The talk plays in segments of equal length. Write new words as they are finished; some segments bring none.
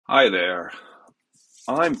Hi there,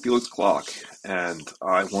 I'm Felix Clock, and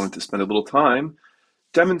I wanted to spend a little time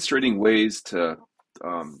demonstrating ways to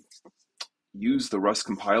um, use the Rust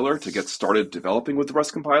compiler to get started developing with the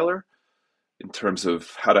Rust compiler in terms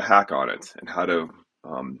of how to hack on it and how to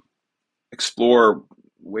um, explore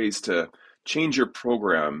ways to change your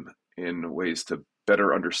program in ways to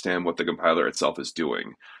better understand what the compiler itself is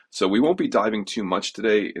doing. So we won't be diving too much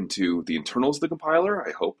today into the internals of the compiler.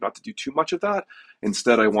 I hope not to do too much of that.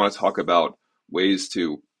 Instead, I want to talk about ways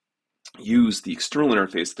to use the external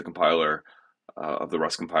interface of the compiler, of the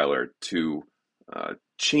Rust compiler, to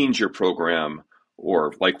change your program,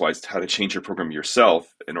 or likewise how to change your program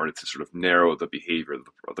yourself in order to sort of narrow the behavior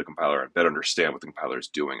of the compiler and better understand what the compiler is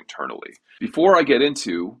doing internally. Before I get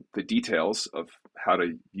into the details of how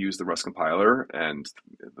to use the Rust compiler and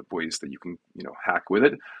the ways that you can hack with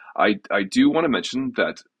it, I do want to mention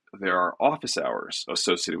that there are office hours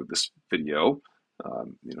associated with this video.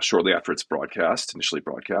 Shortly after its initially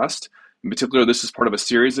broadcast. In particular, this is part of a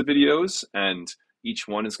series of videos, and each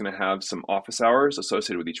one is going to have some office hours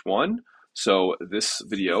associated with each one. So this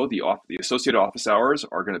video, the associated office hours,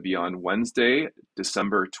 are going to be on Wednesday,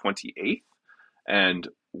 December 28th, and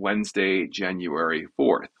Wednesday, January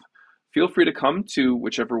 4th. Feel free to come to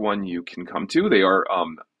whichever one you can come to. They are,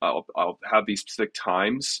 I'll have these specific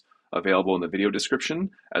times available in the video description,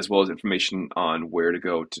 as well as information on where to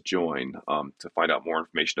go to join, to find out more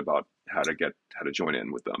information about how to join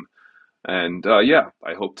in with them. And yeah,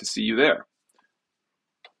 I hope to see you there.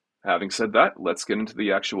 Having said that, let's get into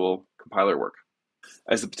the actual compiler work.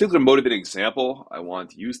 As a particular motivating example I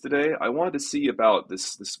wanted to use today, I wanted to see about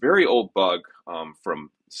this very old bug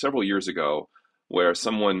from several years ago, where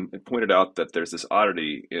someone had pointed out that there's this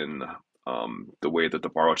oddity in the way that the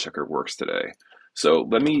borrow checker works today. So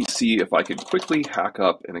let me see if I can quickly hack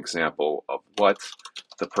up an example of what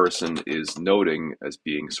the person is noting as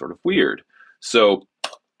being sort of weird. So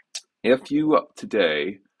if you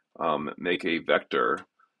today make a vector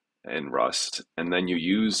in Rust, and then you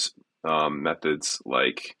use methods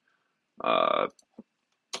like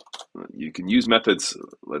you can use methods.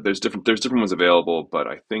 There's different ones available, but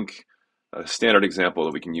I think a standard example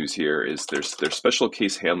that we can use here is there's special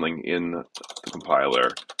case handling in the compiler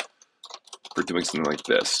for doing something like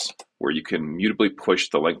this, where you can mutably push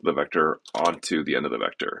the length of the vector onto the end of the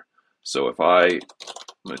vector. So if I'm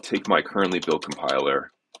going to take my currently built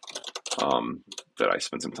compiler that I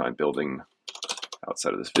spent some time building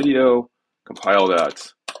outside of this video, compile that,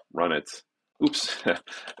 run it. Oops, it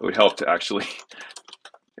would help to actually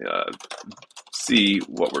see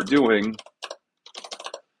what we're doing.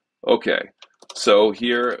 Okay, so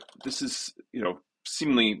here, this is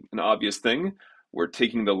seemingly an obvious thing. We're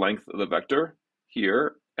taking the length of the vector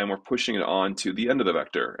here, and we're pushing it on to the end of the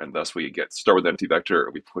vector, and thus we start with an empty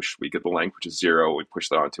vector, we get the length, which is 0, we push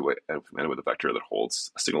that onto it, and we end with a vector that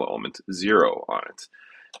holds a single element 0 on it.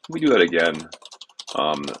 If we do that again,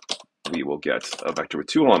 we will get a vector with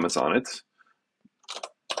 2 elements on it,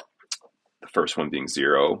 the first one being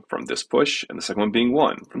 0 from this push, and the second one being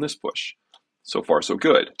 1 from this push. So far, so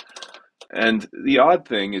good. And the odd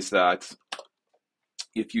thing is that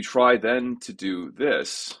if you try then to do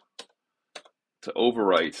this, to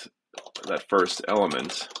overwrite that first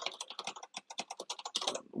element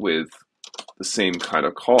with the same kind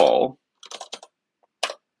of call,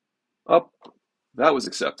 that was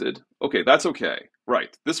accepted. Okay, that's okay.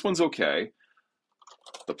 Right, this one's okay.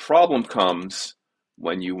 The problem comes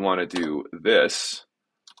when you want to do this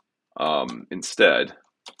instead.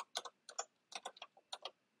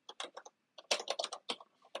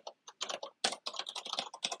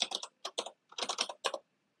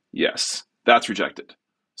 Yes, that's rejected.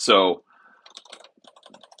 So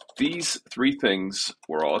these 3 things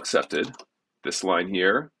were all accepted. This line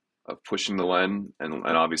here of pushing the len and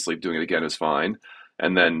obviously doing it again is fine.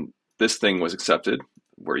 And then this thing was accepted,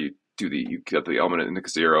 where you get the element at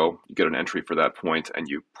index 0, you get an entry for that point, and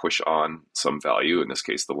you push on some value, in this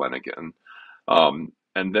case the len again.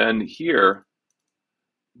 And then here,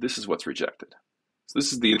 this is what's rejected. So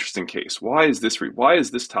this is the interesting case. Why is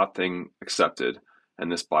this top thing accepted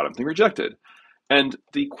and this bottom thing rejected? And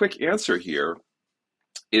the quick answer here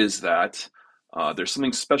is that there's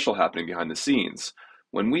something special happening behind the scenes.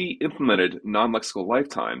 When we implemented non-lexical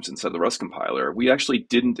lifetimes inside the Rust compiler, we actually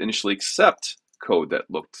didn't initially accept code that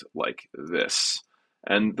looked like this.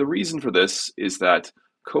 And the reason for this is that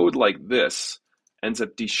code like this ends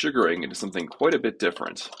up desugaring into something quite a bit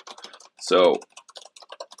different. So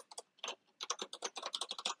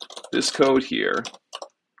this code here,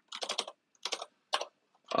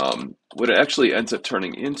 what it actually ends up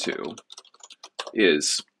turning into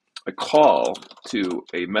is a call to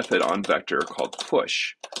a method on vector called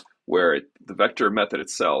push. where the vector method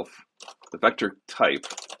itself, the vector type,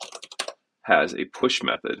 has a push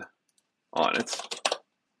method on it.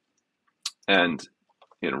 And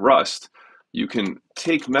in Rust, you can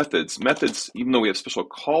take methods, even though we have special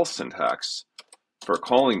call syntax for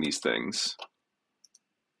calling these things,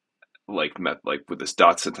 like with this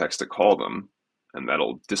dot syntax to call them, and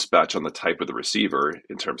that'll dispatch on the type of the receiver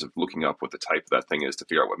in terms of looking up what the type of that thing is to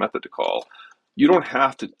figure out what method to call. You don't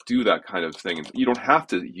have to do that kind of thing. You don't have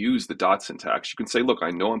to use the dot syntax. You can say, look, I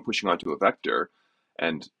know I'm pushing onto a vector,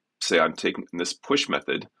 and say I'm taking this push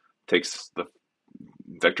method, takes the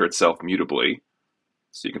vector itself mutably,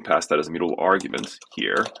 so you can pass that as a mutable argument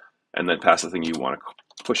here, and then pass the thing you want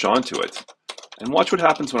to push onto it. And watch what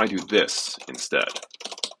happens when I do this instead.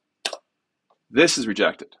 This is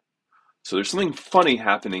rejected. So there's something funny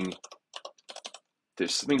happening.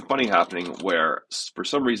 There's something funny happening where, for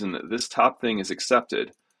some reason, this top thing is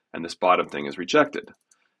accepted and this bottom thing is rejected.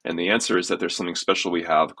 And the answer is that there's something special we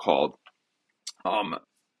have called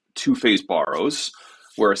two-phase borrows,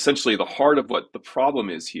 where essentially the heart of what the problem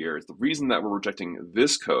is here is the reason that we're rejecting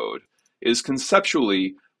this code is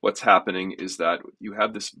conceptually what's happening is that you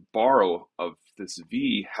have this borrow of this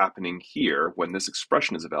v happening here when this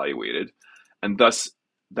expression is evaluated, and thus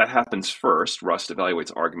that happens first. Rust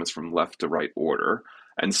evaluates arguments from left to right order.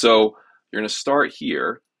 And so you're going to start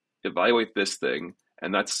here, evaluate this thing,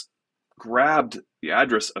 and that's grabbed the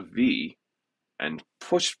address of v and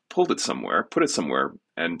pulled it somewhere, put it somewhere,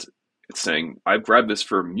 and it's saying, I've grabbed this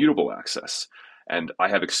for mutable access, and I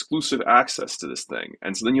have exclusive access to this thing.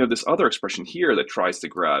 And so then you have this other expression here that tries to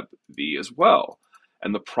grab v as well.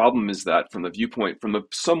 And the problem is that from the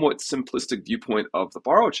somewhat simplistic viewpoint of the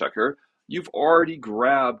borrow checker, you've already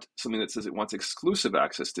grabbed something that says it wants exclusive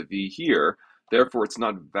access to v here. Therefore, it's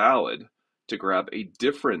not valid to grab a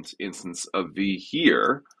different instance of v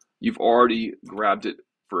here. You've already grabbed it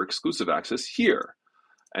for exclusive access here.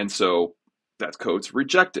 And so that code's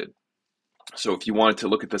rejected. So if you wanted to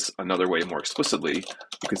look at this another way more explicitly,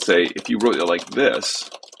 you could say, if you wrote it like this,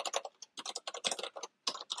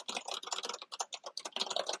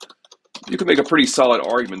 you can make a pretty solid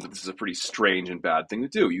argument that this is a pretty strange and bad thing to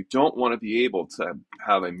do. You don't want to be able to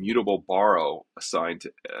have a mutable borrow assigned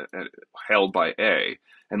to, held by A,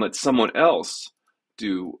 and let someone else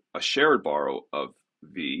do a shared borrow of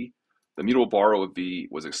V. The mutable borrow of V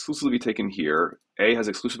was exclusively taken here. A has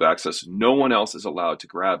exclusive access. No one else is allowed to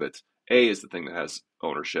grab it. A is the thing that has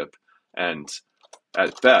ownership. And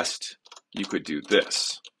at best, you could do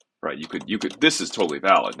this, right? This is totally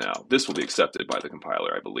valid now. This will be accepted by the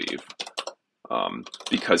compiler, I believe.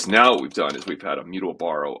 Because now what we've done is we've had a mutable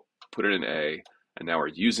borrow, put it in A, and now we're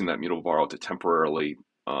using that mutable borrow to temporarily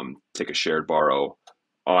take a shared borrow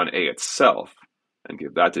on A itself and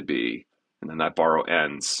give that to B, and then that borrow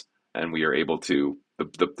ends, and we are able to,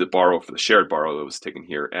 the borrow for the shared borrow that was taken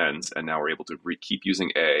here ends, and now we're able to keep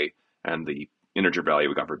using A and the integer value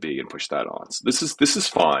we got for B and push that on. So this is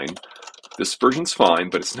fine. This version's fine,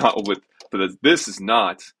 but it's not this is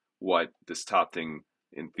not what this top thing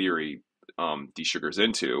in theory desugars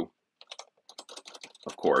into,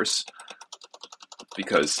 of course,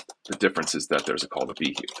 because the difference is that there's a call to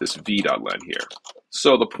v here, this v.len here.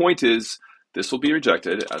 So the point is, this will be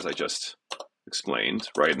rejected, as I just explained,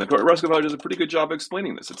 right? And the Rust compiler does a pretty good job of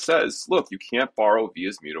explaining this. It says, look, you can't borrow v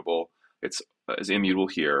as mutable. It's as immutable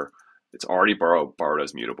here. It's already borrowed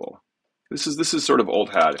as mutable. This is sort of old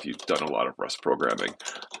hat if you've done a lot of Rust programming.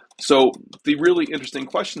 So the really interesting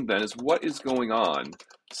question then is, what is going on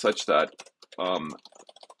such that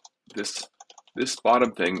this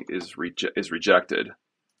bottom thing is rejected,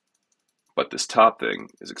 but this top thing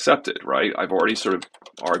is accepted, right? I've already sort of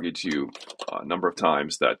argued to you a number of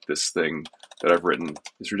times that this thing that I've written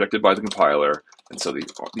is rejected by the compiler, and so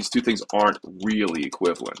these two things aren't really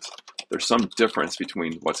equivalent. There's some difference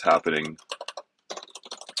between what's happening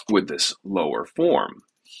with this lower form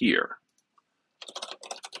here.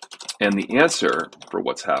 And the answer for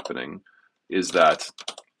what's happening is that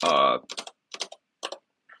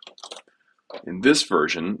in this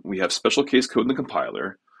version, we have special case code in the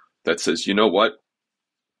compiler that says, you know what?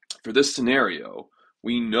 For this scenario,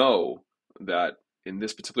 we know that in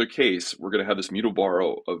this particular case, we're going to have this mutable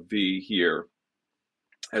borrow of v here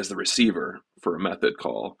as the receiver for a method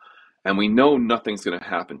call. And we know nothing's going to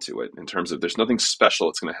happen to it in terms of there's nothing special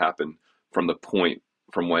that's going to happen from the point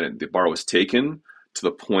from when the borrow is taken to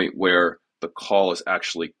the point where the call is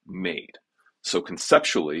actually made. So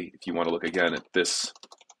conceptually, if you want to look again at this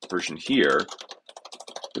version here,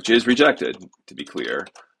 which is rejected, to be clear,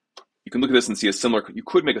 you can look at this and see you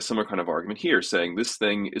could make a similar kind of argument here, saying this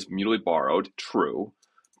thing is mutably borrowed, true,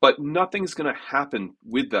 but nothing's going to happen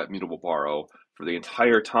with that mutable borrow for the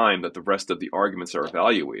entire time that the rest of the arguments are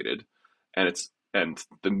evaluated. And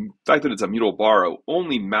the fact that it's a mutable borrow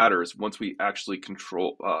only matters once we actually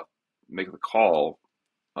make the call,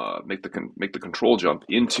 make the control jump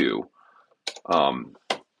into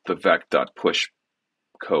the vec.push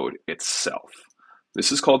code itself.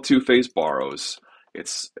 This is called two-phase borrows.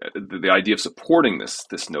 It's the idea of supporting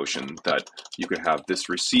this notion that you can have this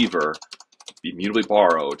receiver be mutably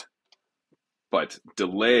borrowed, but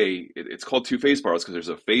delay. It's called two-phase borrows because there's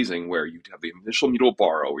a phasing where you have the initial mutable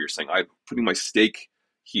borrow where you're saying, I'm putting my stake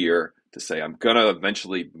here to say I'm gonna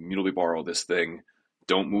eventually mutably borrow this thing.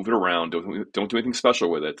 Don't move it around. Don't do anything special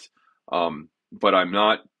with it. But I'm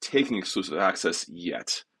not taking exclusive access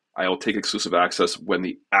yet. I will take exclusive access when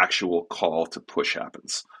the actual call to push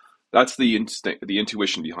happens. That's the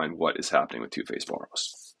intuition behind what is happening with two-phase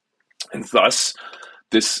borrows. And thus,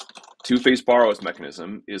 this two-phase borrows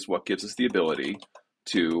mechanism is what gives us the ability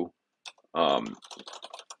to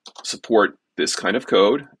support this kind of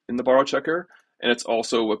code in the borrow checker. And it's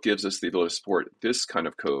also what gives us the ability to support this kind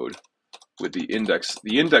of code with the index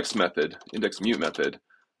method, index mute method,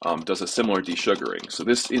 does a similar desugaring. So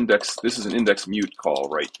this is an index mute call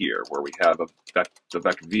right here, where we have the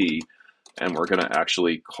vec v, and we're going to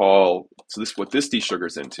actually call. So what this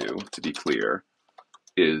desugars into, to be clear,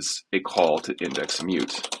 is a call to index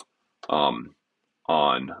mute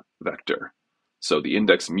on vector. So the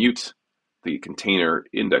index mute, the container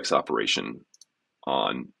index operation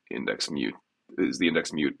on index mute, is the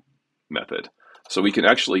index mute method. So we can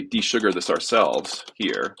actually desugar this ourselves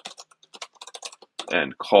here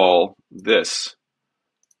and call this.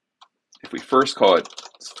 If we first call it,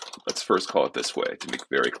 let's first call it this way to make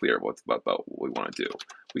very clear about what we want to do.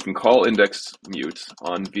 We can call index mute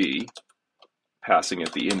on v, passing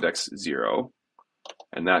it the index 0,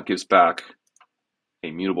 and that gives back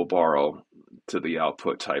a mutable borrow to the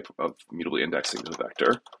output type of mutably indexing the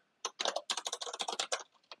vector.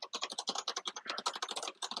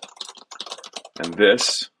 And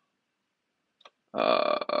this,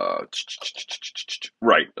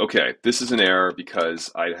 right, okay, this is an error because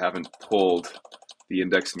I haven't pulled the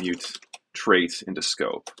index mute trait into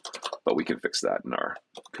scope, but we can fix that in our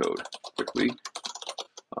code quickly.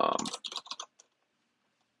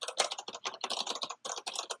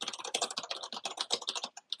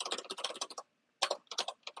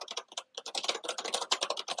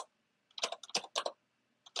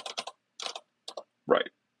 Right.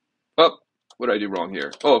 Oh, what did I do wrong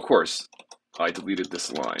here? Oh, of course, I deleted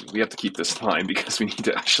this line. We have to keep this line because we need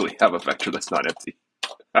to actually have a vector that's not empty.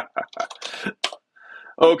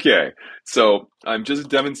 Okay, so I'm just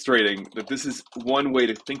demonstrating that this is one way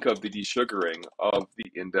to think of the desugaring of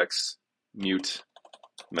the index mute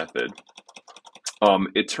method.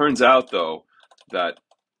 It turns out, though, that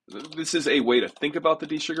this is a way to think about the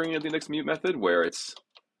desugaring of the index mute method, where it's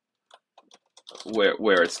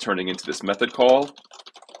turning into this method call,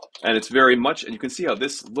 and it's very much, and you can see how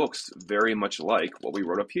this looks very much like what we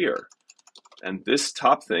wrote up here. And this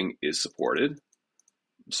top thing is supported.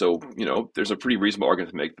 So, there's a pretty reasonable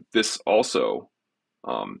argument to make that this also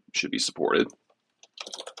should be supported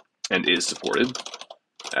and is supported,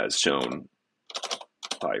 as shown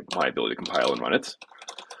by my ability to compile and run it.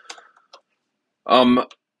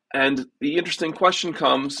 And the interesting question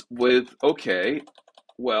comes with, okay,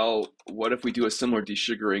 well, what if we do a similar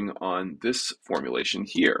desugaring on this formulation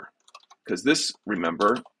here? Because this,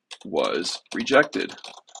 remember, was rejected.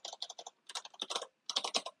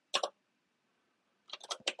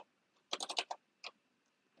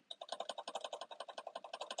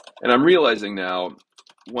 And I'm realizing now,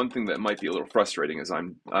 one thing that might be a little frustrating is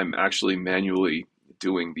I'm actually manually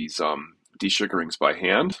doing these desugarings by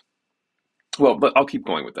hand. Well, but I'll keep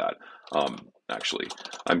going with that. Actually,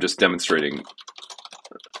 I'm just demonstrating.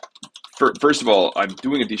 First of all, I'm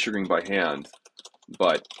doing a desugaring by hand,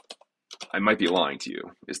 but I might be lying to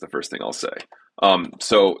you, is the first thing I'll say.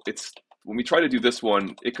 So when we try to do this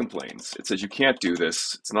one, it complains. It says you can't do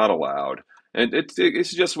this. It's not allowed. And it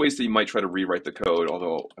suggests ways that you might try to rewrite the code,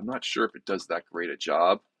 although I'm not sure if it does that great a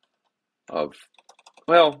job of,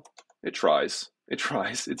 well, it tries. It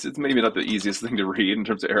tries. It's maybe not the easiest thing to read in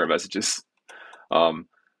terms of error messages.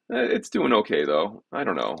 It's doing okay, though. I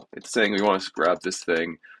don't know. It's saying we want to grab this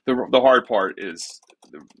thing. The hard part is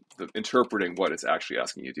the interpreting what it's actually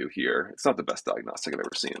asking you to do here. It's not the best diagnostic I've ever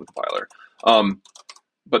seen in the compiler.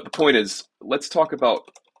 But the point is, let's talk about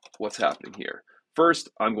what's happening here. First,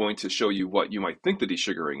 I'm going to show you what you might think the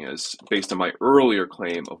desugaring is based on my earlier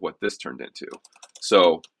claim of what this turned into.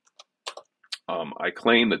 So I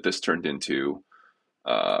claim that this turned into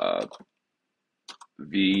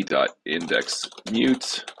v.index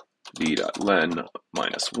mute v.len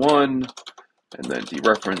 -1 and then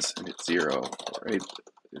dereference and hit 0. Right?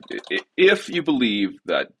 If you believe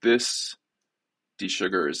that this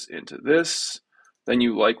desugars into this, then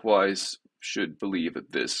you likewise should believe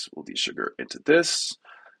that this will desugar into this.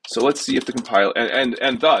 So let's see if the compiler,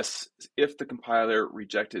 and thus, if the compiler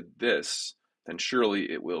rejected this, then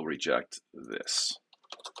surely it will reject this.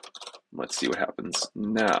 Let's see what happens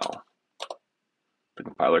now. The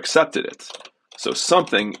compiler accepted it. So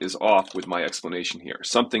something is off with my explanation here.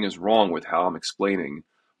 Something is wrong with how I'm explaining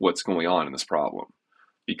what's going on in this problem.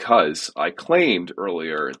 Because I claimed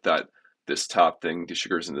earlier that this top thing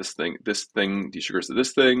desugars in this thing desugars to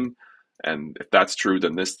this thing, and if that's true,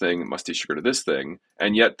 then this thing must desugar to this thing,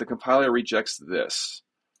 and yet the compiler rejects this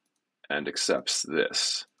and accepts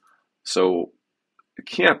this. So it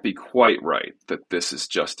can't be quite right that this is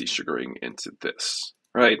just desugaring into this,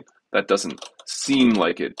 right? That doesn't seem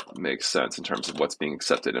like it makes sense in terms of what's being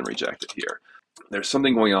accepted and rejected here. There's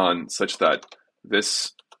something going on such that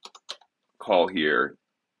this call here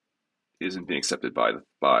isn't being accepted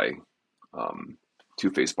by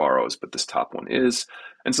two-phase borrows, but this top one is.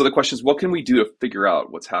 And so the question is, what can we do to figure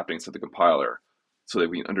out what's happening to the compiler so that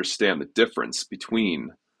we can understand the difference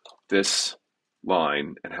between this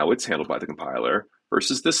line and how it's handled by the compiler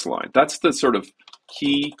versus this line? That's the sort of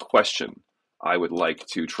key question I would like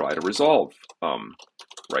to try to resolve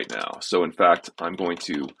right now. So in fact, I'm going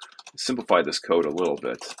to simplify this code a little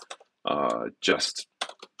bit, just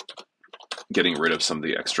getting rid of some of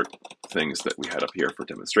the extra things that we had up here for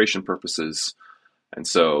demonstration purposes. And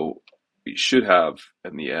so we should have,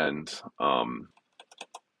 in the end, a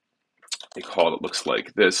call that looks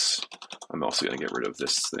like this. I'm also going to get rid of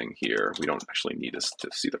this thing here. We don't actually need this to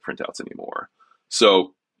see the printouts anymore.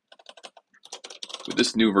 So with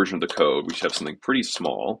this new version of the code, we should have something pretty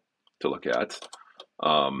small to look at.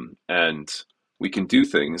 And we can do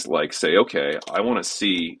things like say, okay, I want to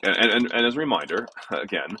see, and as a reminder,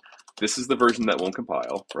 again, this is the version that won't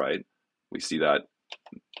compile, right? We see that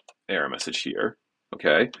error message here,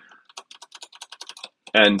 okay?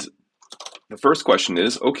 And the first question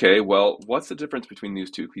is, okay, well, what's the difference between these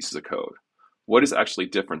two pieces of code? What is actually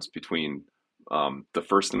difference between the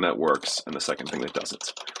first thing that works and the second thing that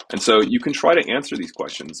doesn't? And so you can try to answer these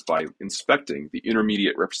questions by inspecting the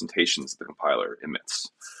intermediate representations the compiler emits.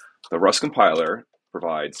 The Rust compiler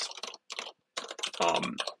provides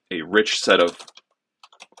a rich set of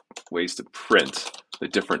ways to print the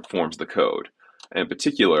different forms of the code. And in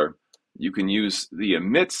particular, you can use the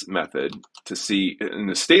emit method to see, in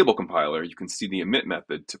the stable compiler, you can see the emit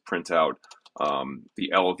method to print out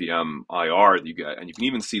the LVM IR that you get, and you can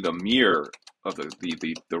even see the mir of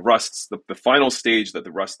the Rust's, the final stage that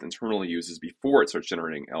the Rust internally uses before it starts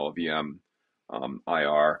generating LVM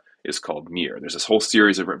IR is called mir. There's this whole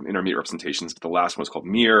series of intermediate representations, but the last one is called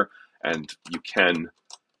mir, and you can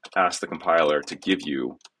ask the compiler to give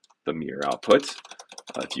you the mir output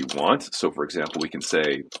if you want. So for example, we can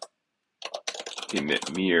say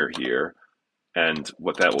emit mir here, and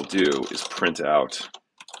what that will do is print out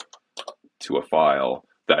to a file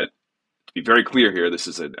that, to be very clear here, this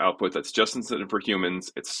is an output that's just intended for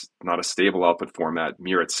humans. It's not a stable output format.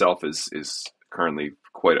 Mir itself is currently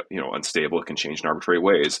quite unstable. It can change in arbitrary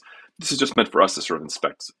ways. This is just meant for us to sort of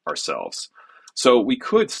inspect ourselves. So we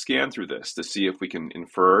could scan through this to see if we can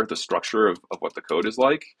infer the structure of what the code is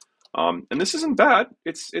like. And this isn't bad.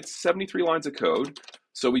 It's 73 lines of code.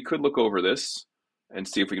 So we could look over this and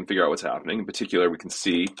see if we can figure out what's happening. In particular, we can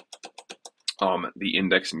see the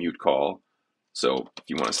index mute call. So if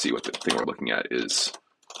you want to see what the thing we're looking at is,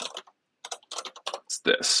 it's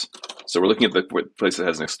this. So we're looking at the place that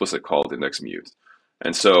has an explicit call to index mute.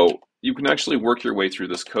 And so you can actually work your way through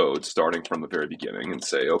this code starting from the very beginning and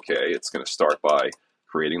say, okay, it's going to start by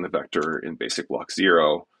creating the vector in basic block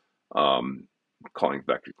 0, calling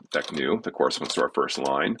vec new that corresponds to our first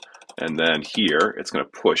line. And then here, it's going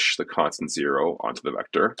to push the constant 0 onto the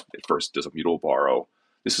vector. It first does a mutable borrow.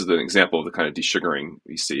 This is an example of the kind of desugaring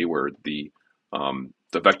we see where the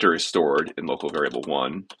vector is stored in local variable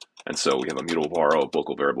 1. And so we have a mutable borrow of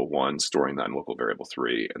local variable 1, storing that in local variable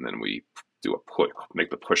 3, and then we do make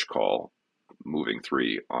the push call, moving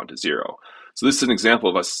 3 onto 0. So this is an example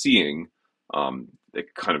of us seeing the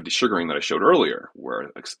kind of desugaring that I showed earlier, where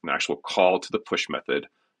an actual call to the push method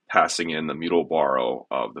passing in the mutable borrow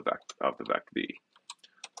of the vec v.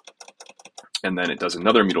 And then it does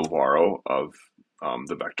another mutable borrow of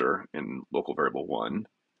the vector in local variable 1,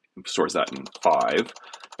 stores that in 5.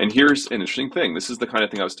 And here's an interesting thing. This is the kind of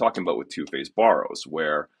thing I was talking about with two-phase borrows,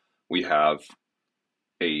 where we have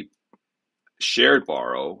a shared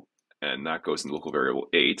borrow, and that goes in local variable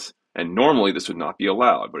 8. And normally this would not be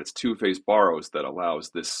allowed, but it's two-phase borrows that allows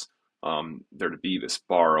this there to be this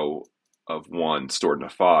borrow of 1 stored in a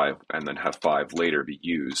 5 and then have 5 later be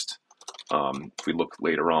used. If we look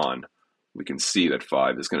later on, we can see that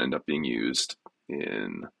 5 is going to end up being used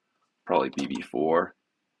in probably BB4.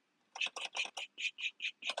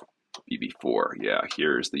 BB4, yeah,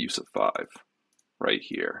 here's the use of 5 right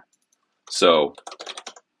here. So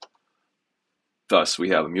thus we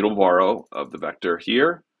have a mutable borrow of the vector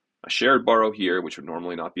here, a shared borrow here, which would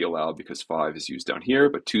normally not be allowed because 5 is used down here,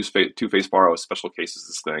 but two-face borrow is special cases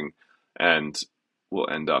this thing, and we'll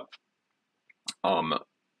end up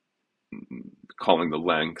calling the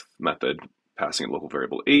length method, passing a local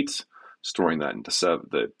variable 8, storing that into 7,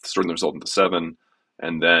 storing the result into 7,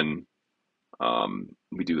 and then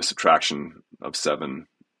we do the subtraction of 7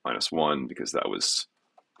 minus 1 because that was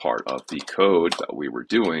part of the code that we were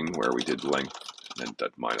doing where we did length and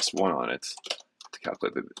did minus 1 on it to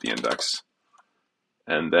calculate the index.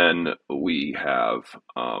 And then we have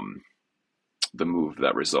the move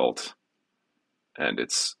that result, and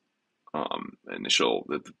its initial,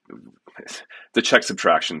 the check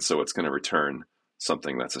subtraction, so it's going to return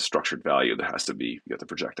something that's a structured value that has to be, you have to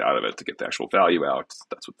project out of it to get the actual value out.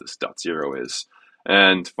 That's what this .0 is.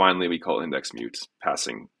 And finally, we call index mute,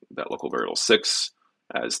 passing that local variable 6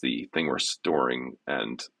 as the thing we're storing,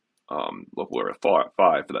 and local variable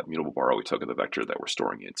 5 for that mutable borrow we took of the vector that we're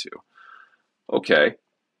storing into. Okay.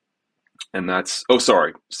 And that's, oh,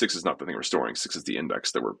 sorry, 6 is not the thing we're storing. 6 is the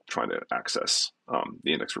index that we're trying to access,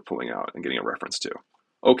 the index we're pulling out and getting a reference to.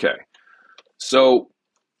 Okay, so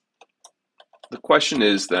the question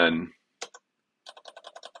is then,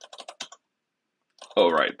 oh,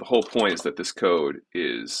 right, the whole point is that this code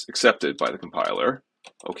is accepted by the compiler.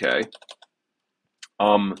 Okay.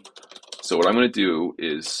 So what I'm going to do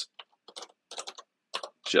is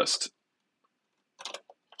just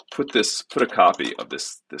put a copy of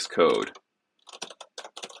this code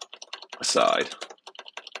aside.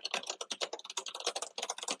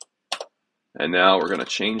 And now we're going to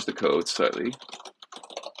change the code slightly,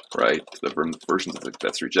 right, to the version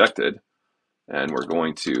that's rejected. And we're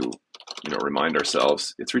going to, remind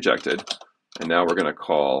ourselves it's rejected. And now we're going to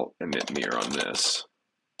call emit.mir on this.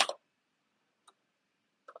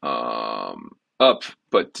 Up,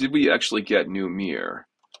 but did we actually get new mir?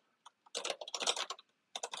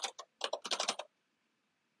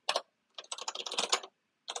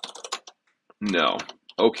 No.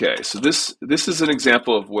 Okay, so this is an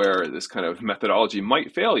example of where this kind of methodology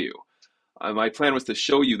might fail you. My plan was to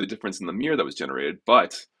show you the difference in the mir that was generated,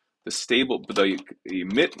 but the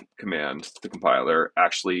emit command to the compiler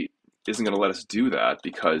actually isn't going to let us do that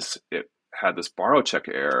because it had this borrow check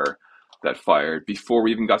error that fired before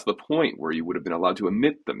we even got to the point where you would have been allowed to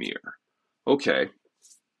emit the mir. Okay,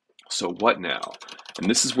 so what now? And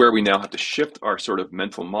this is where we now have to shift our sort of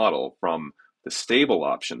mental model from the stable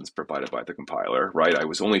options provided by the compiler, right? I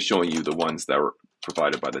was only showing you the ones that were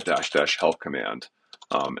provided by the -- help command,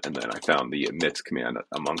 and then I found the emit command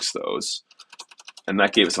amongst those. And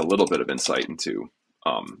that gave us a little bit of insight into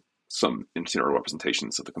some internal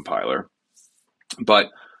representations of the compiler.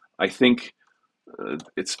 But I think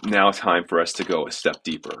it's now time for us to go a step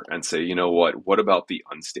deeper and say, you know what about the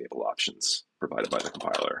unstable options provided by the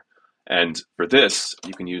compiler? And for this,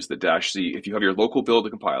 you can use the -c. If you have your local build a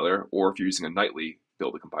compiler, or if you're using a nightly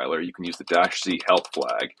build a compiler, you can use the -c help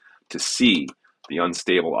flag to see the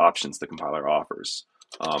unstable options the compiler offers.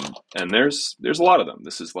 And there's a lot of them.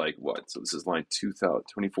 This is like what? So this is line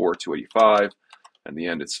 24, 285, and the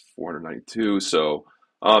end it's 492. So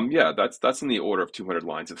yeah, that's in the order of 200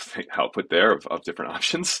 lines of output there of different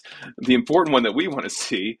options. The important one that we want to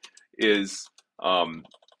see is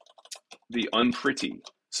the unpretty.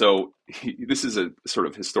 So this is a sort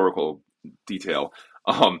of historical detail.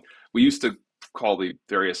 We used to call the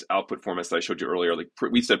various output formats that I showed you earlier, like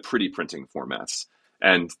we said pretty printing formats.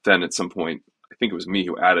 And then at some point, I think it was me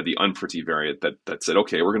who added the unpretty variant that said,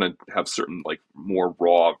 okay, we're going to have certain like more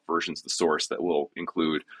raw versions of the source that we'll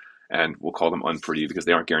include, and we'll call them unpretty because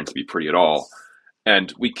they aren't guaranteed to be pretty at all.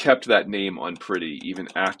 And we kept that name unpretty even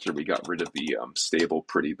after we got rid of the stable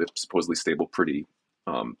pretty, the supposedly stable pretty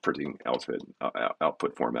printing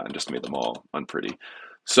output format, and just made them all unpretty.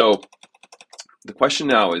 So the question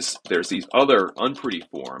now is, there's these other unpretty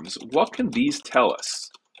forms. What can these tell us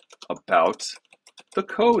about the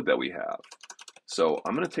code that we have? So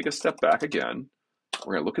I'm going to take a step back again.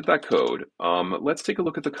 We're going to look at that code. Let's take a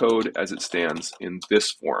look at the code as it stands in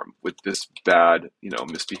this form with this bad,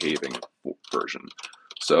 misbehaving version.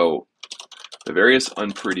 So the various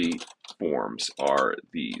unpretty forms are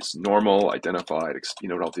these: normal, identified. You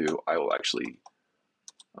know what I'll do? I will actually,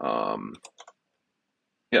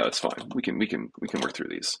 yeah, that's fine. We can work through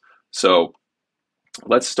these. So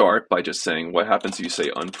Let's start by just saying what happens if you say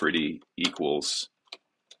unpretty equals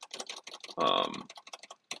um,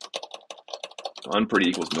 unpretty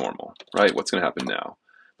equals normal, right? What's going to happen now?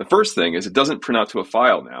 The first thing is it doesn't print out to a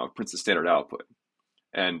file now. It prints the standard output.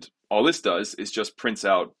 And all this does is just prints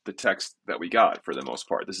out the text that we got for the most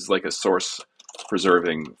part. This is like a source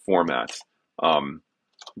preserving format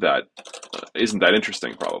that isn't that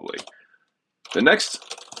interesting probably. The next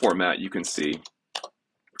format you can see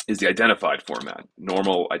is the identified format,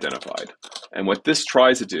 normal identified. And what this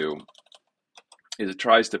tries to do is it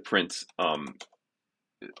tries to print,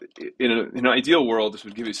 in an ideal world, this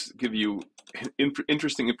would give you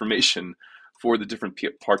interesting information for the different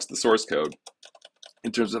parts of the source code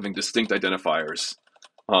in terms of having distinct identifiers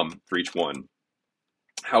for each one.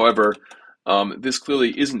 However, this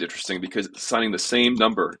clearly isn't interesting because it's assigning the same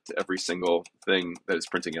number to every single thing that is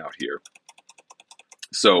printing out here.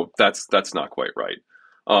 So that's not quite right.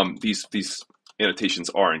 These annotations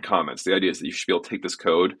are in comments. The idea is that you should be able to take this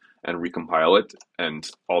code and recompile it, and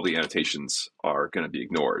all the annotations are going to be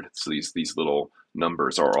ignored. So these little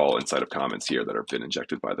numbers are all inside of comments here that have been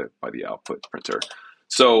injected by the output printer.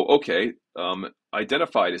 So okay,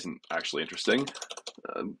 identified isn't actually interesting,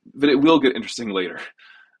 but it will get interesting later.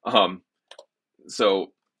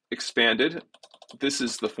 So expanded, this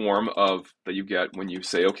is the form of that you get when you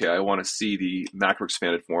say, okay, I want to see the macro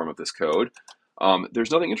expanded form of this code.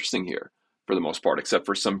 There's nothing interesting here for the most part, except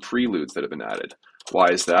for some preludes that have been added. Why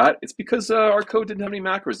is that? It's because our code didn't have any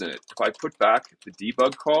macros in it. If I put back the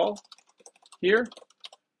debug call here,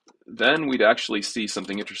 then we'd actually see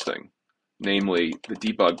something interesting. Namely, the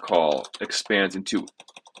debug call expands into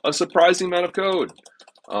a surprising amount of code.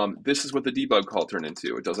 This is what the debug call turned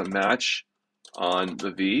into. It does a match on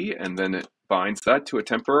the V, and then it binds that to a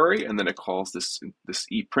temporary, and then it calls this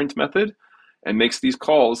ePrint method and makes these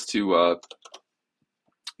calls to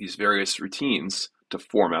these various routines to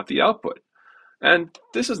format the output. And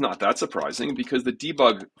this is not that surprising because the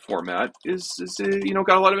debug format is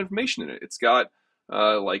got a lot of information in it. It's got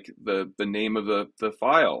like the name of the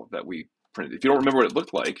file that we printed. If you don't remember what it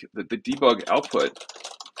looked like, the debug output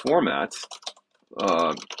format.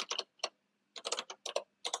 Oh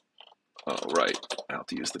right, I have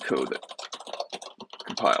to use the code that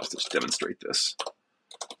compiles to demonstrate this.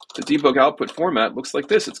 The debug output format looks like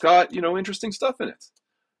this. It's got interesting stuff in it,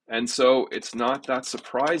 and so it's not that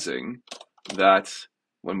surprising that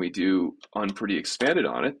when we do unpretty expanded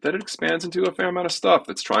on it, that it expands into a fair amount of stuff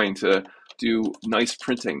that's trying to do nice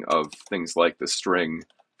printing of things like the string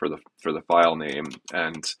for the file name,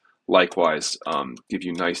 and likewise give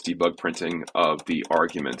you nice debug printing of the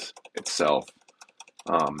argument itself,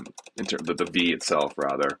 in terms of the V itself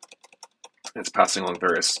rather. It's passing along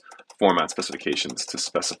various format specifications to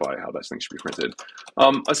specify how that thing should be printed.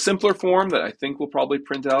 A simpler form that I think will probably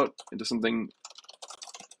print out into something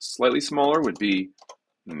slightly smaller would be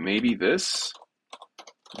maybe this.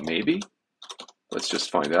 Maybe. Let's just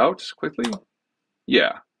find out quickly.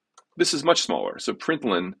 Yeah, this is much smaller. So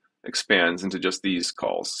println expands into just these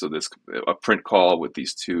calls. So this a print call with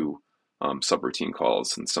these two subroutine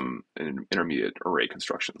calls and some intermediate array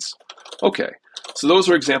constructions. Okay, so those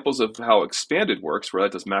are examples of how expanded works, where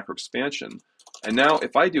that does macro expansion. And now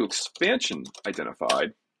if I do expansion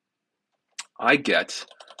identified, I get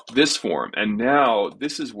this form. And now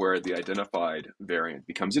this is where the identified variant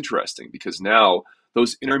becomes interesting, because now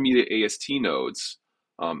those intermediate AST nodes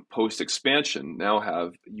post-expansion now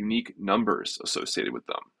have unique numbers associated with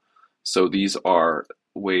them. So these are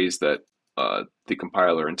ways that the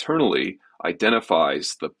compiler internally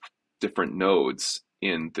identifies the different nodes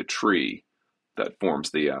in the tree that forms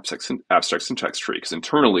the abstract syntax tree, because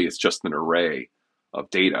internally it's just an array of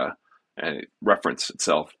data, and it references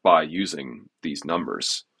itself by using these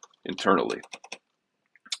numbers internally.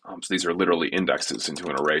 So these are literally indexes into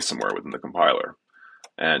an array somewhere within the compiler,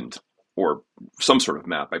 or some sort of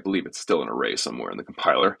map. I believe it's still an array somewhere in the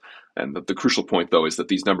compiler. And the crucial point, though, is that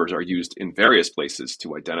these numbers are used in various places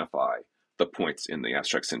to identify the points in the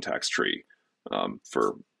abstract syntax tree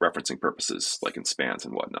for referencing purposes, like in spans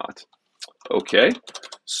and whatnot. Okay,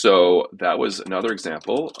 so that was another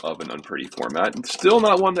example of an unpretty format, and still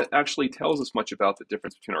not one that actually tells us much about the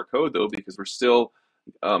difference between our code, though, because we're still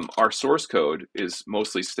our source code is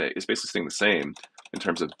basically staying the same in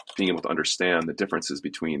terms of being able to understand the differences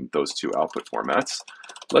between those two output formats.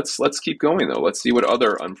 Let's keep going though. Let's see what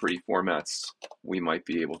other unpretty formats we might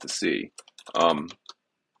be able to see.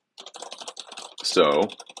 So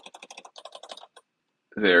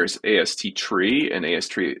there's AST tree and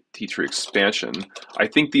AST tree expansion. I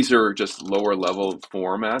think these are just lower level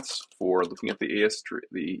formats for looking at the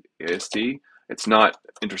AST. It's not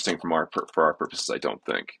interesting for our purposes, I don't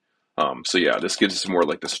think. So yeah, this gives us more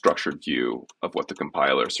like the structured view of what the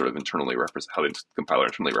compiler sort of internally represents, how the compiler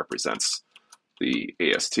internally represents the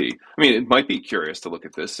AST. I mean, it might be curious to look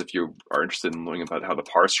at this if you are interested in learning about how the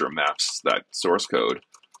parser maps that source code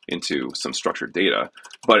into some structured data.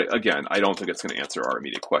 But again, I don't think it's going to answer our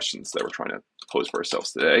immediate questions that we're trying to pose for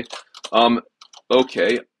ourselves today.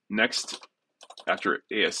 Okay, next, after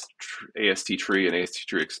AST tree and AST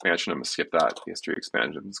tree expansion, I'm going to skip that. AST tree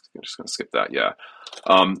expansion, I'm just going to skip that, yeah.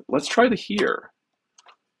 Let's try the here.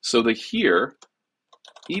 So the here,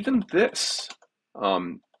 even this,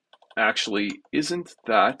 actually isn't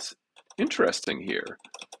that interesting here.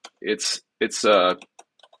 It's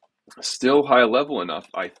still high level enough,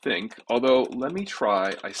 I think. Although, let me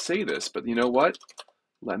try, I say this, but you know what?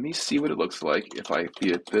 Let me see what it looks like if I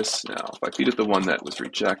feed it this now. If I feed it the one that was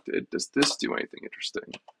rejected, does this do anything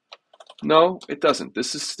interesting? No, it doesn't.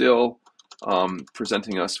 This is still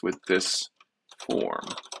presenting us with this form.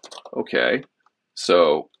 Okay,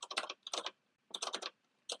 so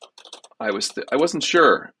I wasn't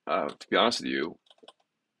sure, to be honest with you,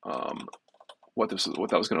 what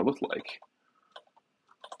that was going to look like.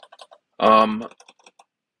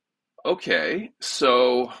 Okay,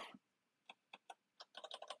 so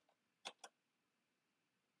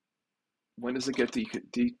when does it get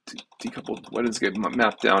decoupled? When does it get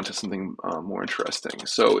mapped down to something more interesting?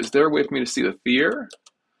 So is there a way for me to see the fear?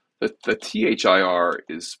 The THIR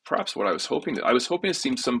is perhaps what I was hoping. I was hoping to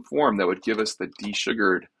see some form that would give us the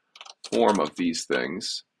desugared form of these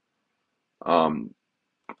things.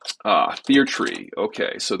 Thier tree.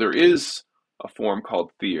 Okay, so there is a form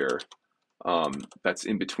called Thier that's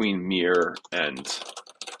in between mir and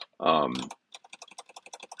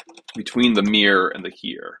between the mir and the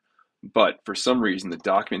here. But for some reason, the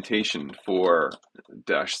documentation for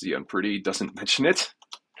 -z Unpretty doesn't mention it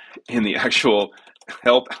in the actual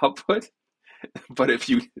help output. But if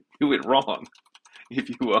you do it wrong, if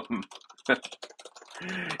you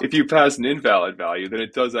if you pass an invalid value, then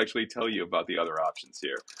it does actually tell you about the other options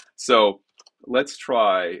here. So let's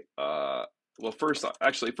try. Well, first I'm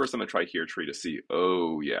gonna try here tree to see.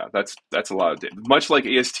 Oh yeah, that's a lot of data. Much like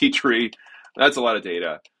AST tree, that's a lot of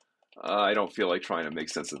data. I don't feel like trying to make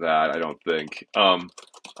sense of that. I don't think. I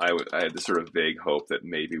had this sort of vague hope that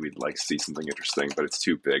maybe we'd like see something interesting, but it's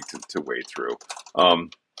too big to wade through.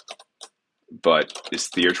 But is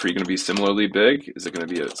Thier tree going to be similarly big? Is it going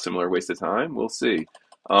to be a similar waste of time? We'll see.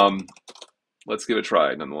 Let's give it a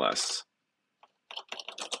try nonetheless.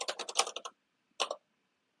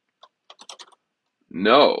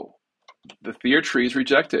 No, the Thier tree is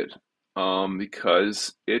rejected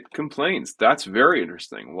because it complains. That's very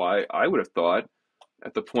interesting. Why I would have thought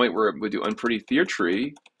at the point where it would do Unpretty Thier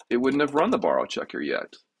tree, it wouldn't have run the borrow checker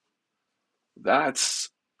yet. That's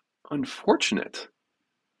unfortunate.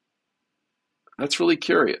 That's really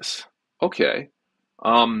curious. Okay.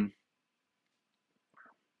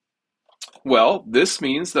 Well, this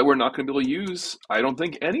means that we're not going to be able to use, I don't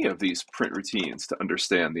think, any of these print routines to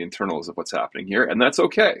understand the internals of what's happening here, and that's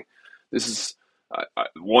okay. This is,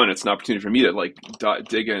 one, it's an opportunity for me to like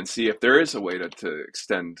dig in and see if there is a way to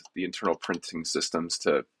extend the internal printing systems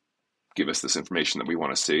to give us this information that we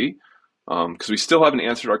want to see, because we still haven't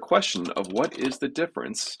answered our question of what is the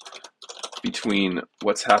difference between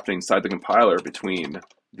what's happening inside the compiler between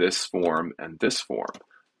this form and this form.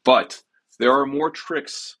 But there are more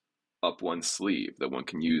tricks up one's sleeve that one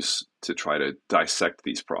can use to try to dissect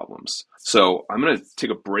these problems. So I'm going to take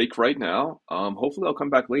a break right now. Hopefully I'll come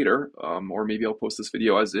back later, or maybe I'll post this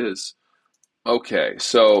video as is. Okay,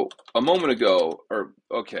 so a moment ago,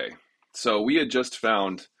 so we had just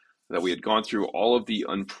found that we had gone through all of the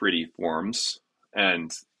Unpretty forms,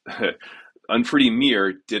 and Unpretty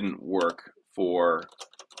mir didn't work for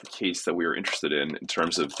the case that we were interested in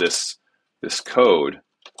terms of this code.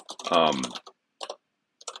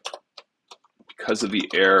 Because of the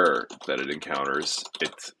error that it encounters,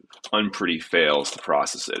 it Unpretty fails to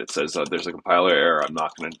process it. It says there's a compiler error. I'm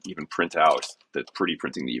not going to even print out the pretty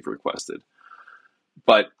printing that you've requested.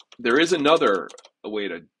 But there is another way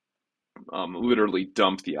to literally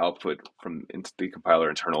dump the output into the compiler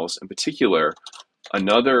internals. In particular,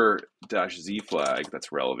 another -z flag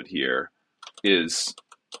that's relevant here is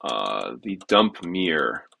the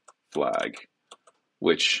dump-mir flag,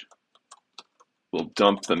 which will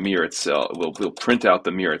dump the mir itself. Will print out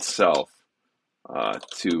the mir itself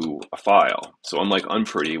to a file. So unlike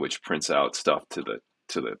Unpretty, which prints out stuff to the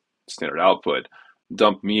standard output,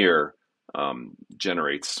 dump-mir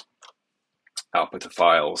generates output to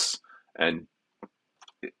files, and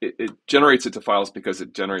it generates it to files because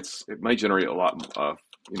it might generate a lot of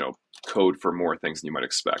code for more things than you might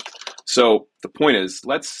expect. So the point is,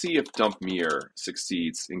 let's see if dump-mir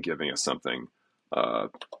succeeds in giving us something. Uh,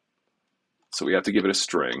 so we have to give it a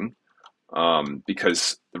string,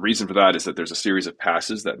 because the reason for that is that there's a series of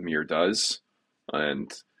passes that mir does,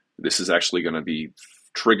 and this is actually going to be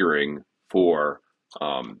triggering for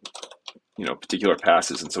particular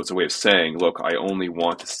passes, and so it's a way of saying, look, I only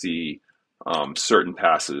want to see certain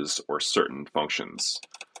passes or certain functions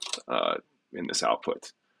in this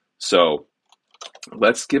output. So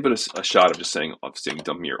let's give it a shot of just saying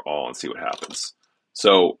dump-mir all and see what happens.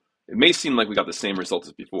 So it may seem like we got the same result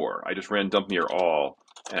as before. I just ran dump-mir all,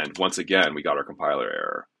 and once again we got our compiler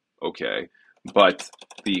error. Okay, but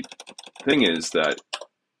the thing is that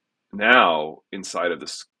now inside of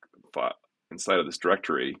this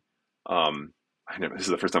directory, this is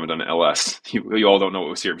the first time I've done an ls. You all don't know what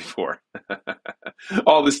was here before.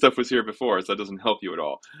 All this stuff was here before, so that doesn't help you at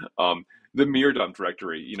all. The mir dump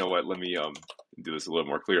directory, you know what, let me do this a little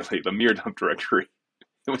more clearly. The mir dump directory,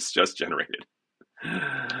 it was just generated.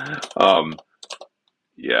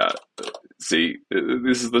 Yeah, see,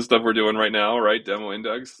 this is the stuff we're doing right now, right? Demo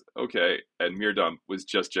index, okay, and mir dump was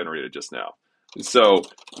just generated just now. So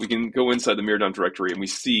we can go inside the mir dump directory and we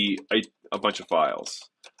see a bunch of files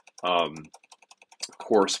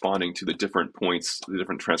corresponding to the different points, the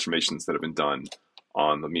different transformations that have been done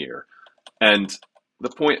on the mir. And the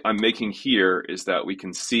point I'm making here is that we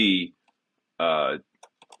can see the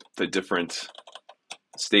different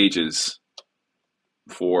stages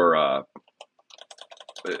for,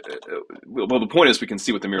 well, the point is we can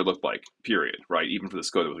see what the mir looked like, period, right? Even for this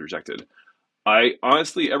code that was rejected. I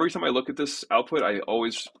honestly, every time I look at this output, I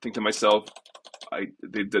always think to myself,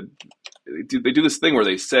 they do this thing where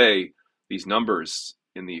they say these numbers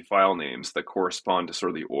in the file names that correspond to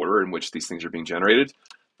sort of the order in which these things are being generated.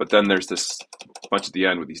 But then there's this bunch at the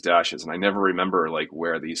end with these dashes, and I never remember like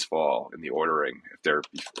where these fall in the ordering, if they're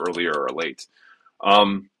earlier or late.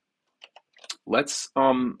 Let's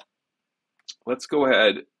go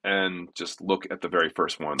ahead and just look at the very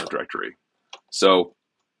first one, the directory. So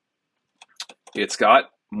it's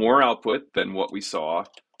got more output than what we saw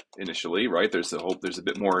initially, right? There's a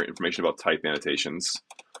bit more information about type annotations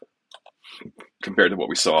compared to what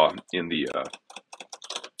we saw in the,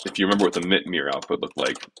 if you remember what the emit-mir output looked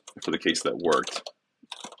like for the case that worked,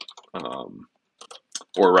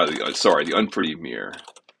 or rather, sorry, the unpretty mir.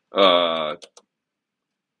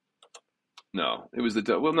 No, it was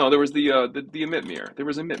there was the emit-mir. There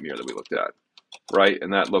was emit-mir that we looked at, right?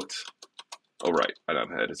 And that looked, oh right, that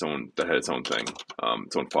had its own thing,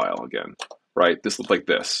 its own file again, right? This looked like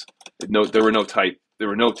this. There were no type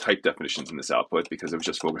definitions in this output because it was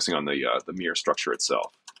just focusing on the mir structure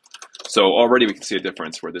itself. So already we can see a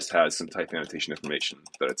difference where this has some type annotation information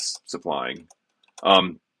that it's supplying.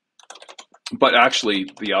 But actually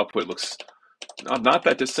the output looks not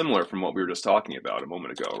that dissimilar from what we were just talking about a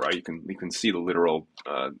moment ago, right? You can see the literal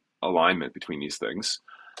alignment between these things.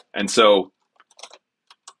 And so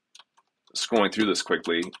scrolling through this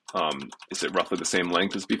quickly, is it roughly the same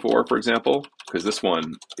length as before, for example? Because this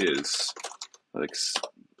one is like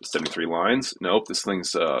 73 lines. Nope, this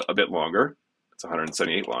thing's a bit longer. It's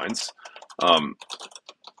 178 lines.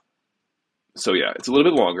 So yeah, it's a little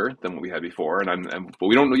bit longer than what we had before, but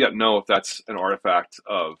we don't yet know if that's an artifact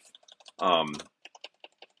of. I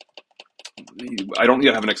don't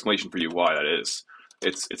yet have an explanation for you why that is.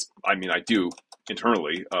 I mean, I do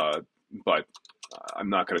internally, but I'm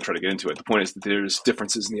not going to try to get into it. The point is that there's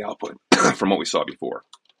differences in the output from what we saw before,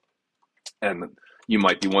 and you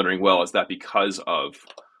might be wondering, well, is that because of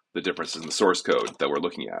the differences in the source code that we're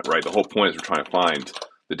looking at, right? The whole point is we're trying to find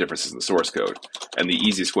the differences in the source code. And the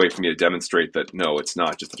easiest way for me to demonstrate that, no, it's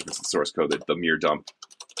not just the difference in the source code, that the mir dump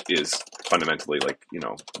is fundamentally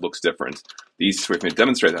looks different. The easiest way for me to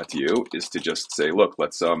demonstrate that to you is to just say, look,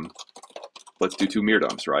 let's do two mir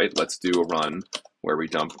dumps, right? Let's do a run where we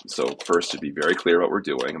dump. So first, to be very clear what we're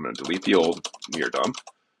doing, I'm going to delete the old mir dump,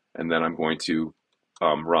 and then I'm going to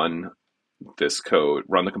run this code,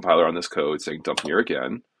 run the compiler on this code saying dump-mir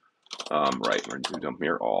again. Right, we're going to do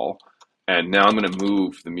dump-mir all. And now I'm going to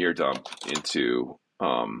move the mir dump into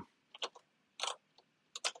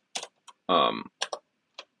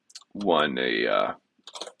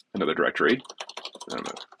another directory. I'm going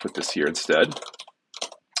to put this here instead.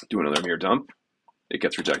 Do another mir dump. It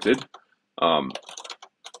gets rejected.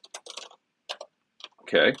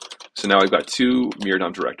 Okay, so now I've got two mir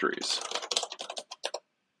dump directories.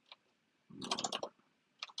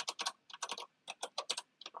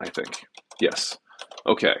 I think. Yes.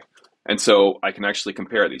 Okay. And so I can actually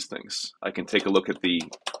compare these things. I can take a look at the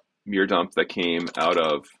mir dump that came out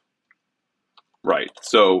of, right.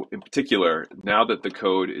 So in particular, now that the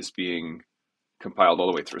code is being compiled all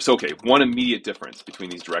the way through. So, okay, one immediate difference between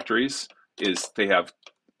these directories is they have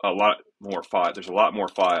a lot more there's a lot more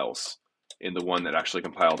files in the one that actually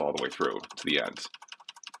compiled all the way through to the end.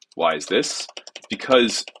 Why is this?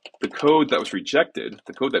 Because the code that was rejected,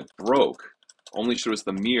 the code that broke, only shows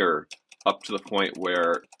the mir up to the point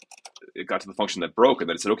where it got to the function that broke, and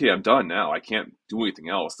then it said, okay, I'm done now. I can't do anything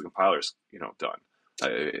else. The compiler's done.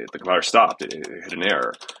 The compiler stopped. It hit an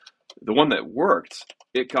error. The one that worked,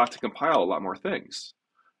 it got to compile a lot more things.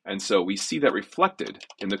 And so we see that reflected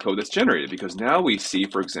in the code that's generated, because now we see,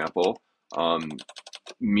 for example,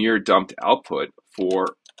 mir dumped output for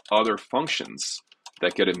other functions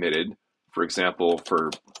that get emitted. For example, for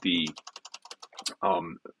the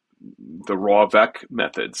raw vec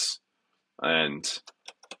methods and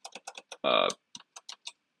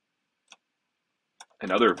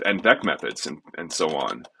vec methods and so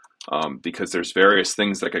on, because there's various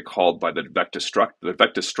things that get called by the vec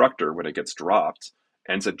destructor when it gets dropped,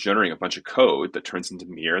 ends up generating a bunch of code that turns into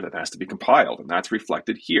mir that has to be compiled, and that's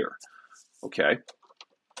reflected here. Okay,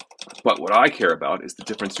 but what I care about is the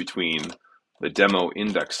difference between the demo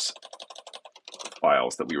index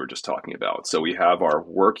files that we were just talking about. So we have our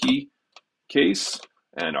worky case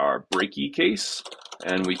and our breaky case,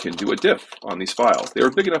 and we can do a diff on these files. They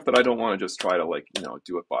were big enough that I don't want to just try to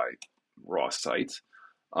do it by raw site.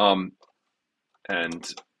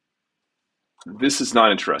 And this is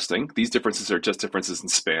not interesting. These differences are just differences in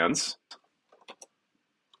spans.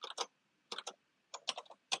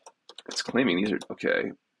 It's claiming these are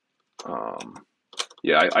okay.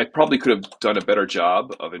 Yeah, I probably could have done a better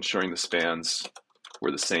job of ensuring the spans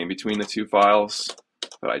were the same between the two files,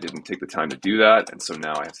 but I didn't take the time to do that, and so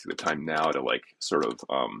now I have to take the time now to sort of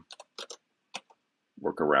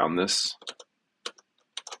work around this.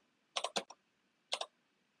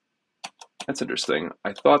 That's interesting.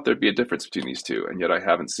 I thought there'd be a difference between these two, and yet I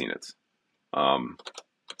haven't seen it.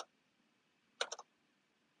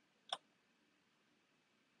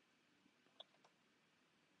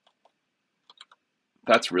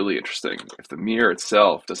 That's really interesting. If the mir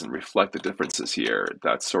itself doesn't reflect the differences here,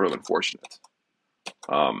 that's sort of unfortunate.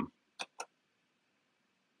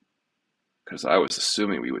 Because I was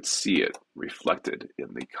assuming we would see it reflected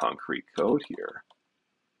in the concrete code here.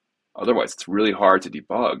 Otherwise, it's really hard to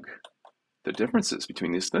debug the differences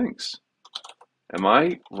between these things. Am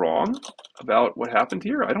I wrong about what happened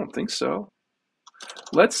here? I don't think so.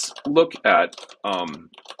 Let's look at,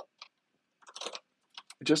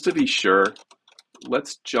 just to be sure,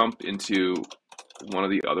 let's jump into one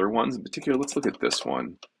of the other ones. In particular, let's look at this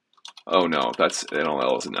one. Oh no, that's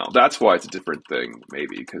NLL is an L. That's why it's a different thing,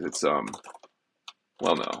 maybe, because it's, well,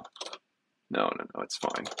 no, it's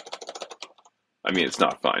fine. I mean, it's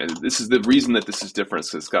not fine. This is the reason that this is different,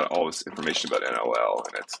 because it's got all this information about NLL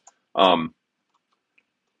in it.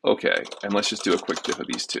 Okay, and let's just do a quick diff of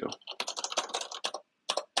these two.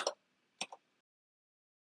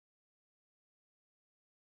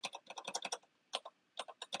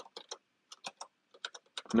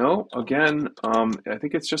 No, again, I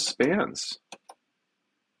think it's just spans.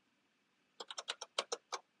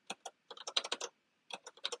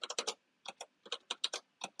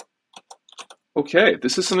 Okay,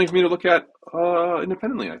 this is something for me to look at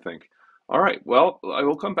independently, I think. All right, well, I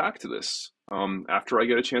will come back to this after I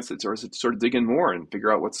get a chance to sort of dig in more and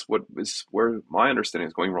figure out where my understanding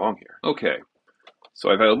is going wrong here. Okay, so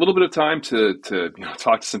I've had a little bit of time to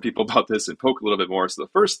talk to some people about this and poke a little bit more. So the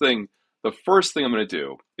first thing I'm going to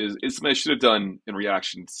do is something I should have done in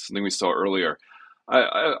reaction to something we saw earlier.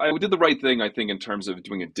 I did the right thing, I think, in terms of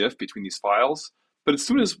doing a diff between these files. But as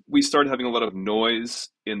soon as we started having a lot of noise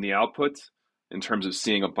in the output, in terms of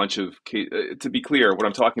seeing a bunch of, to be clear, what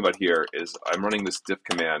I'm talking about here is I'm running this diff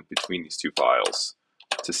command between these two files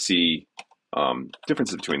to see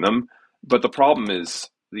differences between them. But the problem is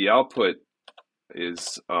the output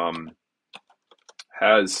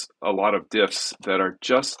has a lot of diffs that are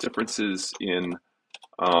just differences in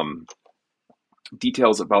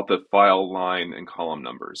details about the file line and column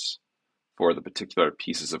numbers for the particular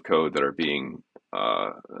pieces of code that are being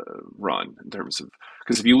run, in terms of,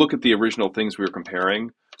 because if you look at the original things we were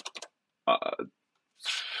comparing,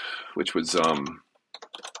 which was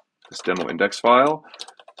this demo index file,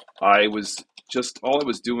 all I was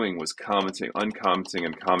doing was uncommenting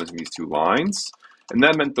and commenting these two lines, and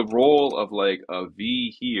that meant the role of a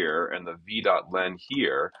v here and the v.len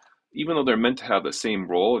here, even though they're meant to have the same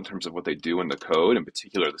role in terms of what they do in the code, in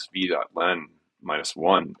particular this v.len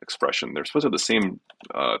 -1 expression, they're supposed to have the same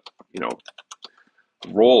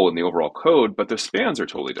role in the overall code, but the spans are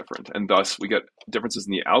totally different, and thus we get differences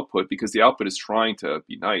in the output, because the output is trying to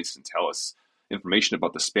be nice and tell us information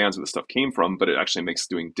about the spans where the stuff came from, but it actually makes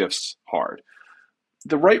doing diffs hard.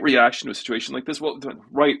 the right reaction to a situation like this, well, the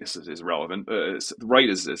right is relevant. Right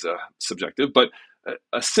is subjective, but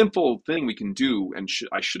a simple thing we can do, and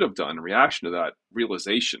I should have done in reaction to that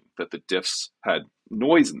realization that the diffs had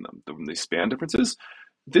noise in them, the span differences.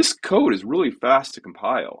 This code is really fast to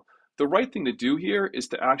compile. The right thing to do here is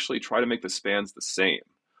to actually try to make the spans the same.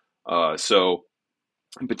 So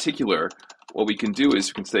in particular, what we can do is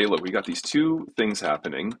we can say, look, we got these two things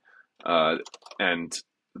happening, and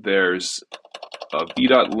there's a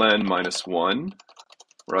v.len minus 1,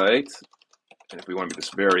 right? And if we want to make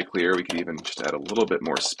this very clear, we could even just add a little bit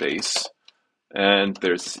more space. And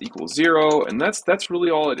there's this equals 0, and that's really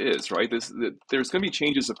all it is, right? There's going to be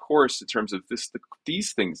changes, of course, in terms of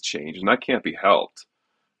these things change, and that can't be helped.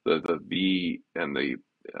 The v and the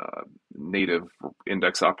native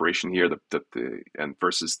index operation here, and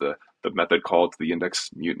versus the method called the index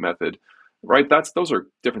mute method, right? Those are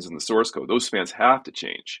differences in the source code. Those spans have to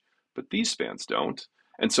change, but these spans don't.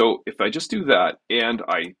 And so if I just do that and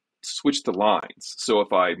I switch the lines, so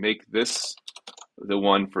if I make this the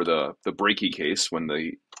one for the breaky case when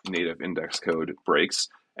the native index code breaks,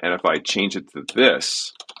 and if I change it to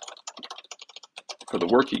this for the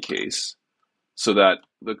worky case, so that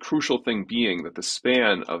the crucial thing being that the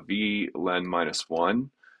span of v.len minus 1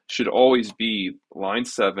 should always be line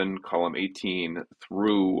 7, column 18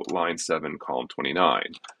 through line 7, column 29.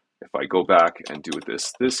 If I go back and do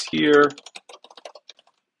this here,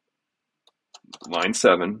 line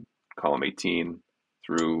 7, column 18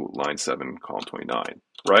 through line 7, column 29,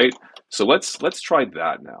 right? So let's try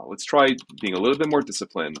that now. Let's try being a little bit more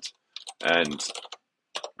disciplined and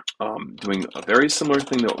doing a very similar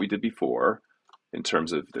thing to what we did before, in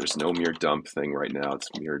terms of there's no mir dump thing right now. It's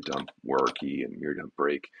mir dump worky and mir dump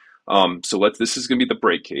break. So this is going to be the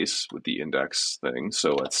break case with the index thing.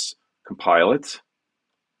 So let's compile it,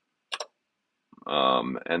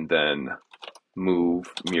 and then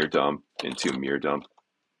move mir dump into mir dump.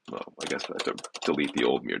 Well, I guess I have to delete the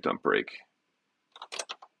old mir dump break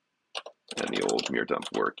and the old mir dump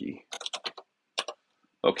worky.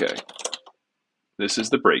 Okay, this is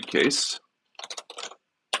the break case.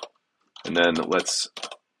 And then let's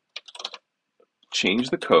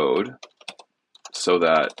change the code so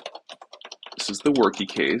that this is the worky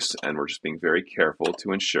case, and we're just being very careful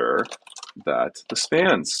to ensure that the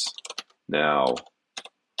spans now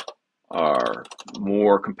are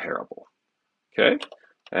more comparable. Okay?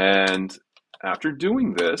 And after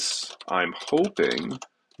doing this, I'm hoping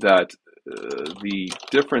that the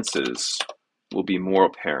differences will be more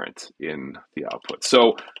apparent in the output.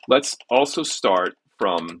 So let's also start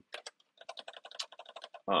from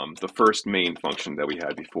the first main function that we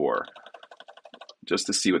had before, just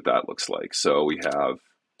to see what that looks like. So we have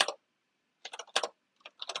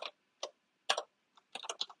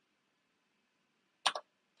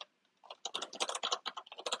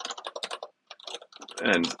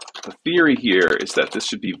and the theory here is that this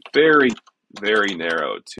should be very, very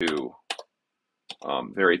narrow to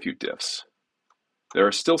very few diffs. There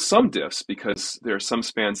are still some diffs because there are some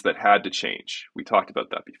spans that had to change. We talked about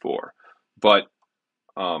that before, but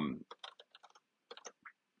I'm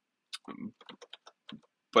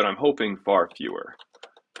hoping far fewer.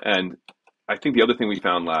 And I think the other thing we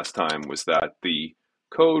found last time was that the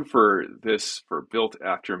code for this, for built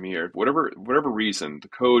after mir, whatever reason, the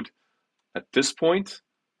code at this point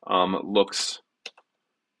looks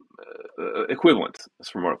equivalent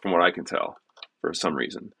from what I can tell for some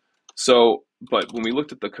reason. So, but when we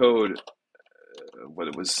looked at the code, when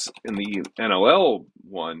it was in the NLL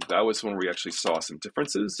one, that was when we actually saw some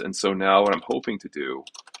differences. And so now what I'm hoping to do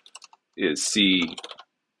is see,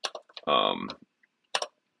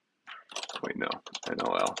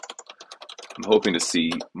 NLL. I'm hoping to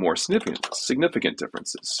see more significant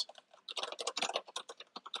differences.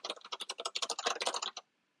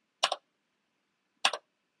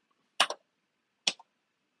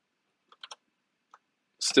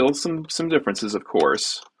 Still some differences, of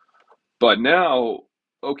course, but now,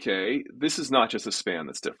 okay, this is not just a span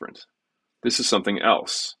that's different. This is something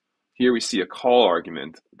else. Here we see a call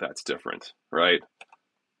argument that's different, right?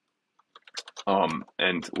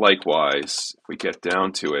 And likewise, if we get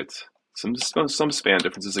down to it, some span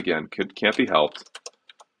differences again can't be helped,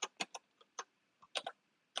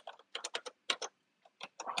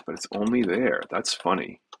 but it's only there. That's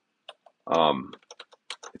funny.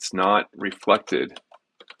 It's not reflected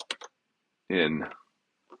in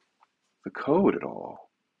the code at all.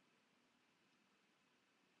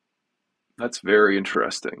 That's very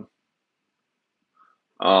interesting.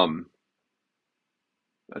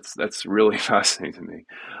 That's really fascinating to me.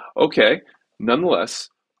 Okay, nonetheless,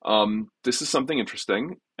 this is something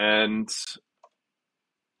interesting, and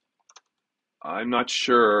I'm not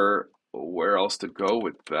sure where else to go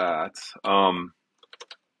with that. Um,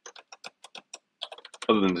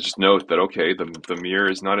 Other than to just note that, okay, the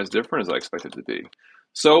mirror is not as different as I expected it to be.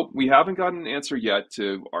 So we haven't gotten an answer yet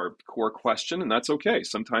to our core question, and that's okay.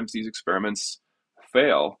 Sometimes these experiments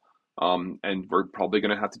fail, and we're probably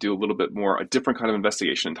going to have to do a little bit more, a different kind of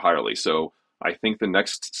investigation entirely. So I think the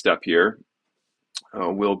next step here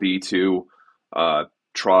will be to uh,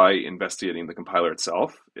 try investigating the compiler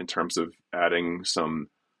itself in terms of adding some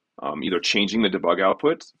either changing the debug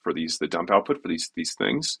output for the dump output for these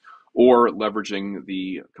things, or leveraging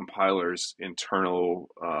the compiler's internal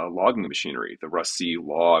logging machinery, the rustc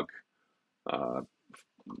log uh,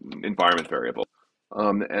 environment variable.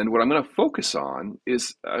 And what I'm going to focus on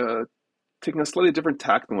is taking a slightly different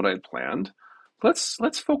tack than what I had planned.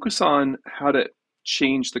 Let's focus on how to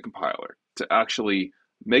change the compiler to actually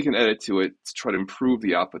make an edit to it to try to improve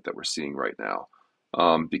the output that we're seeing right now.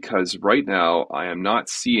 Because right now I am not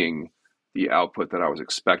seeing the output that I was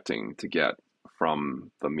expecting to get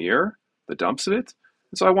from the mirror, the dumps of it.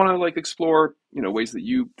 And so I want to like explore, ways that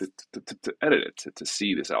to edit it to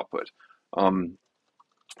see this output. Um,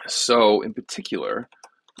 so in particular,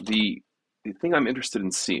 the thing I'm interested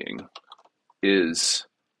in seeing is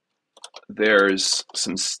there's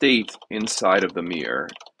some state inside of the mirror.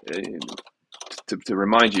 To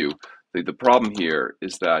remind you, the problem here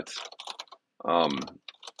um,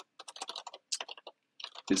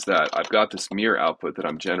 is that I've got this mirror output that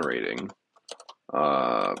I'm generating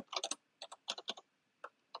uh,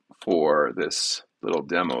 for this little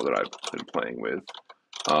demo that I've been playing with,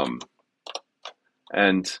 um,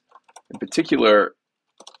 and in particular,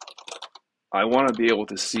 I want to be able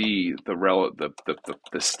to see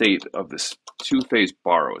the state of this two-phase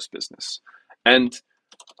borrows business. And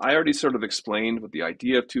I already sort of explained what the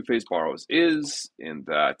idea of two-phase borrows is, in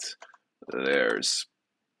that there's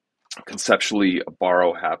conceptually a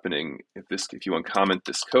borrow happening. If you uncomment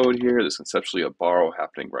this code here, there's conceptually a borrow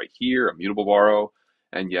happening right here, a mutable borrow,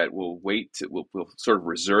 and yet we'll sort of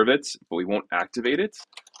reserve it, but we won't activate it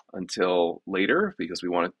until later because we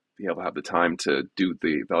want to be able to have the time to do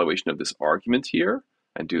the evaluation of this argument here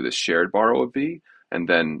and do this shared borrow of v, and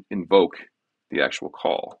then invoke the actual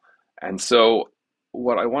call. And so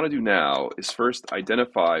what I want to do now is first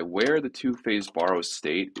identify where the two-phase borrow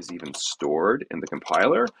state is even stored in the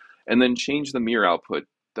compiler, and then change the mirror output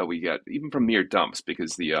that we get, even from mirror dumps,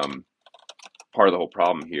 because the part of the whole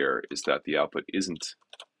problem here is that the output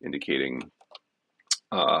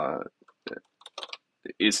uh,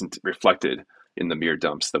 isn't reflected in the mirror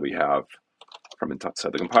dumps that we have from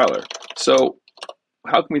inside the compiler. So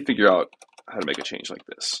how can we figure out how to make a change like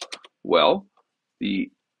this? Well, the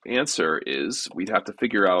answer is we'd have to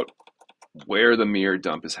figure out where the mirror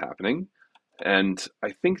dump is happening. And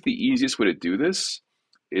I think the easiest way to do this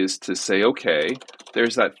is to say, okay,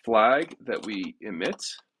 there's that flag that we emit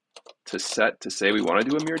to say we want to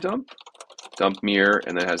do a mirror dump mir,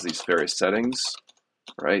 and then it has these various settings,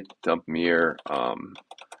 right? Dump mir.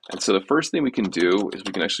 And so the first thing we can do is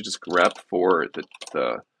we can actually just grep for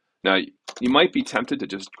the now you might be tempted to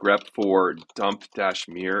just grep for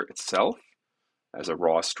dump-mir itself as a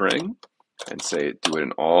raw string and say do it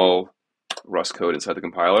in all Rust code inside the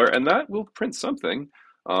compiler, and that will print something.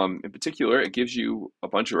 In particular, it gives you a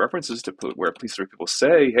bunch of references to put where at least people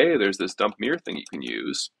say, hey, there's this dump-mir thing you can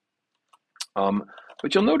use.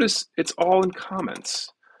 But you'll notice it's all in comments.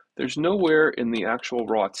 There's nowhere in the actual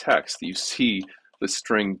raw text that you see the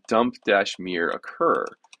string dump-mir occur.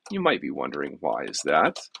 You might be wondering, why is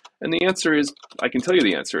that? And the answer is, I can tell you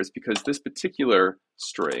the answer is because this particular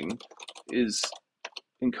string is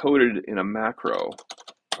encoded in a macro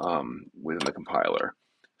within the compiler.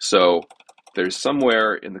 So there's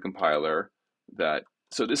somewhere in the compiler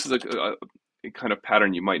so this is a kind of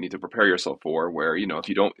pattern you might need to prepare yourself for, where, if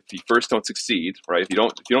you first don't succeed, right?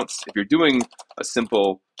 If you're doing a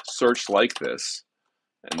simple search like this,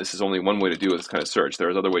 and this is only one way to do this kind of search,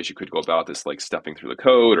 there's other ways you could go about this, like stepping through the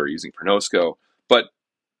code or using Pronosco. But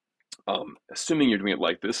assuming you're doing it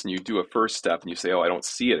like this and you do a first step and you say, oh, I don't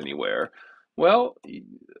see it anywhere. Well,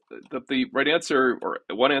 the right answer, or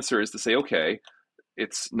one answer, is to say, okay,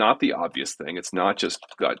 it's not the obvious thing. It's not just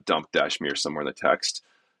got dump-mir somewhere in the text.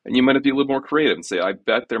 And you might be a little more creative and say, I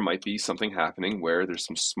bet there might be something happening where there's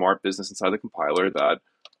some smart business inside the compiler that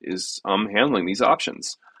is handling these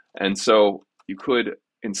options. And so you could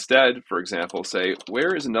instead, for example, say,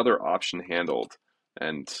 where is another option handled?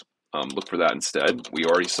 And look for that instead. We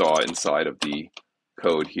already saw inside of the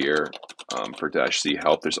code here for -c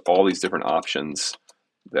help, there's all these different options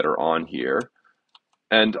that are on here.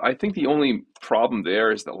 And I think the only problem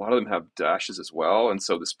there is that a lot of them have dashes as well. And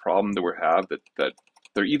so this problem that we have that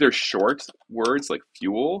they're either short words like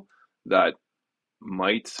fuel that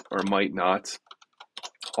might or might not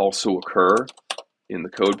also occur in the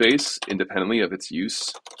code base independently of its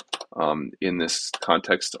use in this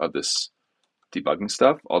context of this debugging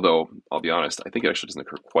stuff. Although I'll be honest, I think it actually doesn't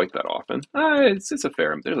occur there's a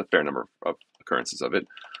fair number of occurrences of it.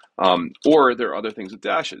 Or there are other things with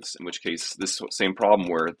dashes, in which case this same problem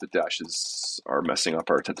where the dashes are messing up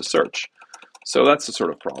our attempt to search. So that's the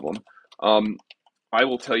sort of problem. I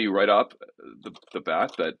will tell you right up the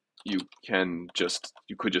bat that you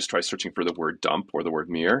could just try searching for the word dump or the word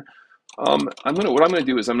mir. What I'm gonna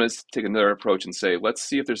do is I'm gonna take another approach and say, let's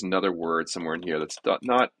see if there's another word somewhere in here that's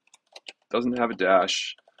doesn't have a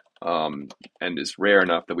dash and is rare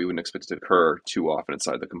enough that we wouldn't expect it to occur too often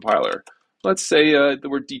inside the compiler. Let's say the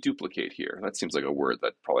word deduplicate here. That seems like a word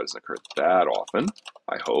that probably doesn't occur that often,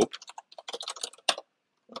 I hope.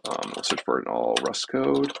 We'll search for it in all Rust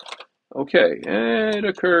code. Okay, and it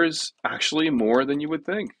occurs actually more than you would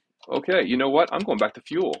think. Okay, you know what? I'm going back to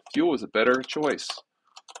fuel. Fuel is a better choice.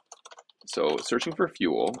 So searching for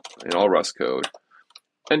fuel in all Rust code.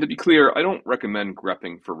 And to be clear, I don't recommend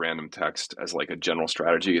grepping for random text as like a general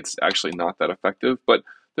strategy. It's actually not that effective, but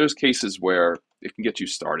there's cases where it can get you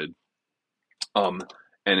started. And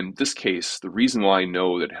in this case, the reason why I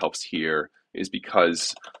know that it helps here is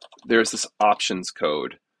because there's this options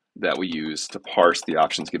code that we use to parse the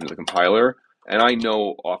options given to the compiler. And I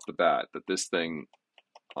know off the bat that this thing,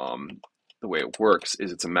 the way it works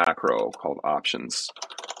is it's a macro called options.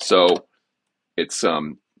 So it's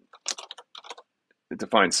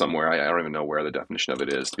defined somewhere. I don't even know where the definition of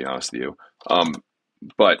it is, to be honest with you.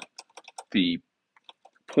 But the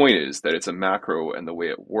point is that it's a macro, and the way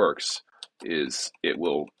it works is it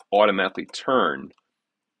will automatically turn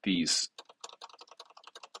these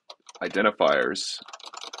identifiers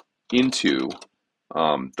into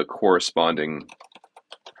the corresponding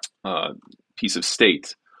piece of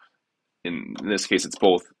state. In this case, it's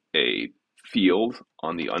both a field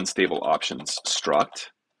on the unstable options struct.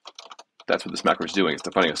 That's what this macro is doing. It's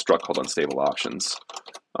defining a struct called unstable options.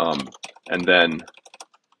 And then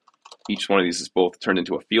each one of these is both turned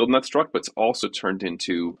into a field in that struct, but it's also turned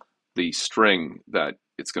into the string that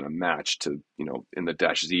it's going to match to, in the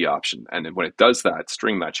 -z option. And when it does that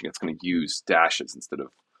string matching, it's going to use dashes instead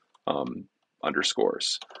of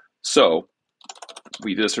underscores. So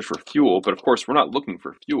we did a search for fuel, but of course we're not looking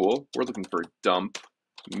for fuel. We're looking for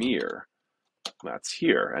dump-mir. That's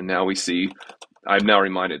here. And now we see, I'm now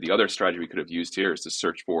reminded the other strategy we could have used here is to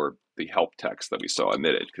search for the help text that we saw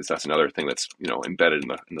emitted, because that's another thing that's embedded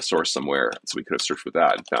in the source somewhere. So we could have searched for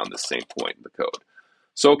that and found the same point in the code.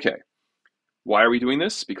 So okay, why are we doing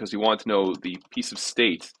this? Because we want to know the piece of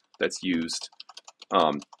state that's used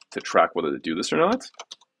to track whether to do this or not,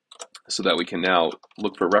 so that we can now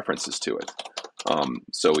look for references to it.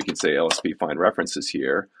 So we can say LSP find references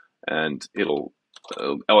here, and it'll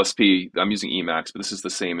LSP, I'm using Emacs, but this is the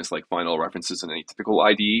same as like find all references in any typical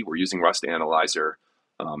IDE. We're using Rust Analyzer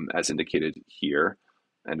as indicated here,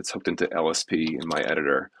 and it's hooked into LSP in my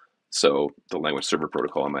editor, so the language server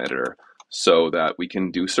protocol in my editor, so that we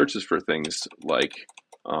can do searches for things like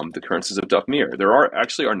the occurrences of dump-mir. There are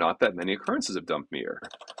not that many occurrences of dump-mir,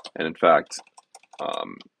 and in fact,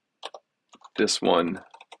 this one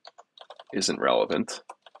isn't relevant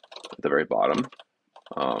at the very bottom.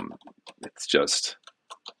 It's just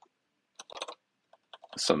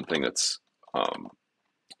something that's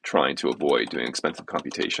trying to avoid doing expensive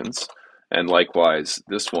computations. And likewise,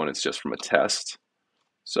 this one is just from a test.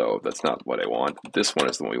 So that's not what I want. This one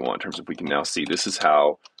is the one we want in terms of we can now see this is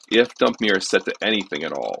how, if dump-mir is set to anything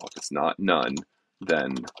at all, if it's not none,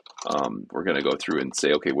 then we're going to go through and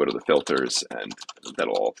say, okay, what are the filters? And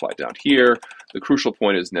that'll all apply down here. The crucial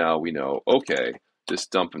point is now we know, okay, this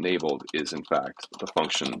dump enabled is in fact the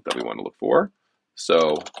function that we want to look for.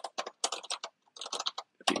 So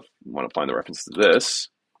if we want to find the reference to this,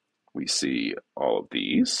 we see all of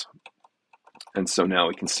these. And so now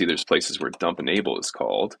we can see there's places where dump enable is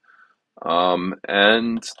called.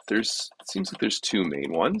 And it seems like there's two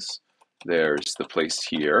main ones. There's the place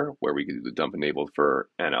here where we can do the dump enabled for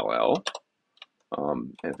NLL.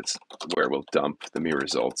 And it's where we'll dump the mir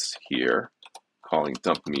results here, calling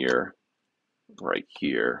dump-mir right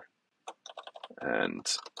here. And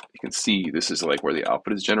you can see this is like where the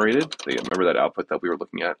output is generated. Remember that output that we were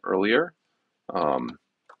looking at earlier,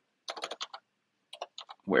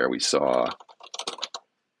 where we saw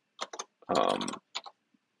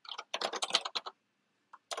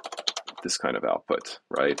this kind of output,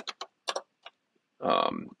 right?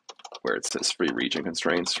 Where it says free region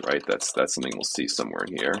constraints, right? That's something we'll see somewhere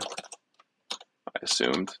in here, I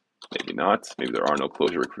assumed. Maybe not. Maybe there are no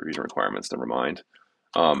closure region requirements, never mind.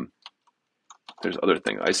 Um, there's other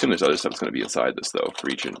things. I assume there's other stuff that's going to be inside this though, for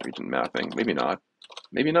region mapping. Maybe not.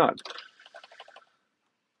 Maybe not.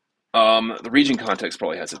 The region context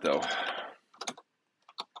probably has it though.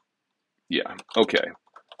 Yeah. Okay.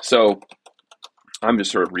 So I'm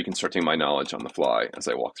just sort of reconstructing my knowledge on the fly as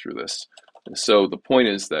I walk through this. So the point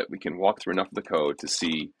is that we can walk through enough of the code to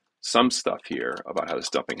see some stuff here about how this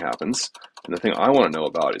dumping happens. And the thing I want to know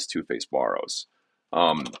about is two-phase borrows.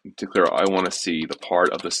 To clear, I want to see the part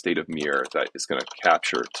of the state of mir that is going to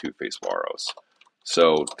capture two-phase borrows.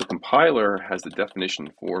 So the compiler has the definition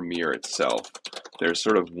for mir itself. There's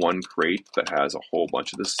sort of one crate that has a whole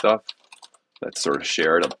bunch of this stuff that's sort of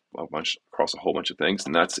shared a bunch across a whole bunch of things,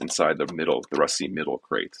 and that's inside the middle, the rusty middle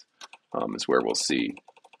crate, is where we'll see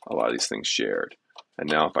a lot of these things shared. And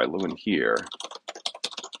now if I look in here,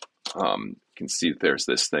 you can see that there's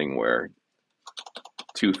this thing where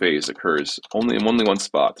two-phase occurs only in one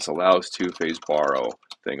spot. This allows two-phase borrow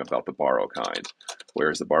thing about the borrow kind.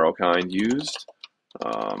 Where is the borrow kind used?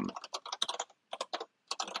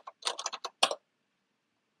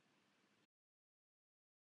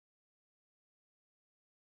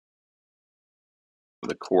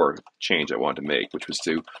 The core change I wanted to make, which was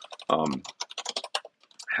to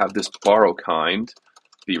have this borrow kind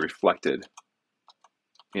be reflected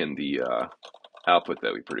in the output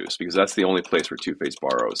that we produce, because that's the only place where two-phase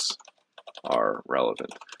borrows are relevant.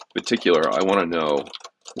 In particular, I want to know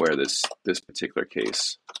where this particular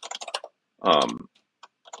case,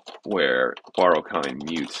 where borrow kind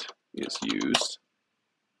mute is used.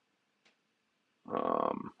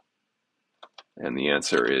 And the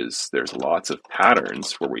answer is there's lots of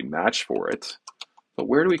patterns where we match for it, but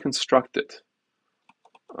where do we construct it?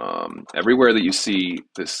 Everywhere that you see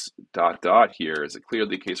this dot dot here is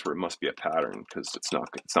clearly a case where it must be a pattern, because it's not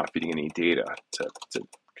feeding any data to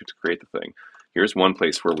create the thing. Here's one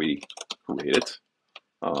place where we create it.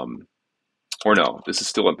 Or no, this is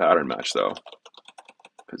still a pattern match though,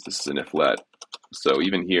 because this is an if let. So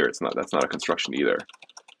even here, that's not a construction either.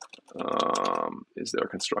 Is there a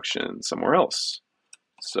construction somewhere else?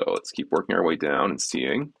 So let's keep working our way down and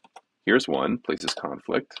seeing. Here's one, places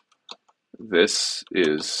conflict. This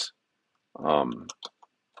is a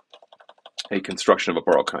construction of a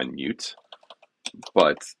borrow kind mute,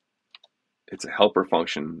 but it's a helper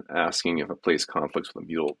function asking if a place conflicts with a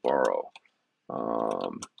mutable borrow.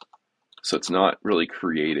 So it's not really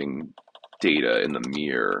creating data in the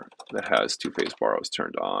mir that has two-phase borrows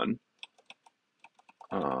turned on.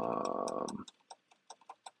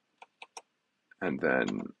 And then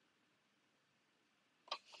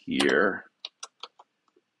here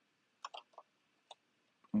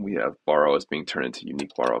we have borrow as being turned into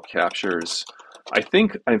unique borrow captures. I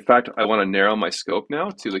think, in fact, I want to narrow my scope now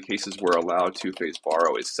to the cases where allowed two-phase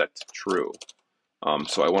borrow is set to true.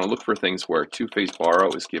 So I want to look for things where two-phase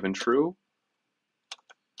borrow is given true.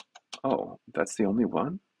 Oh, that's the only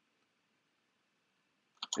one?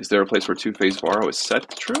 Is there a place where two-phase borrow is set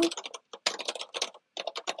to true?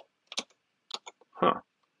 Huh.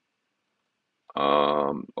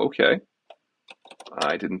 Okay.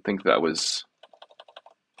 I didn't think that was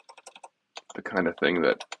the kind of thing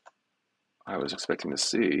that I was expecting to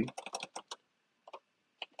see.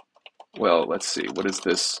 Well, let's see. What is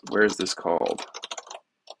this? Where is this called?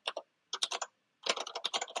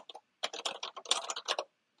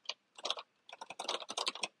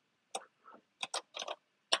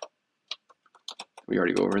 Did we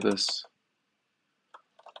already go over this?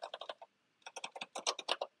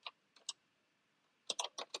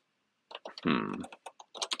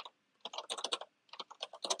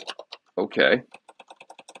 Okay.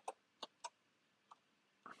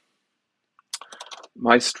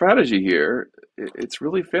 My strategy here, it's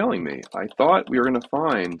really failing me. I thought we were going to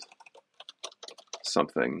find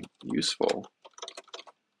something useful,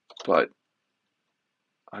 but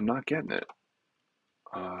I'm not getting it.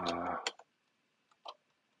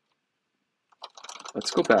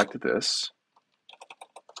 Let's go back to this.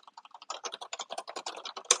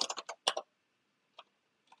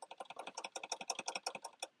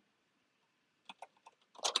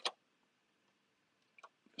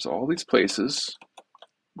 There's all these places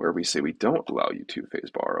where we say we don't allow you two-phase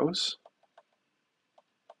borrows.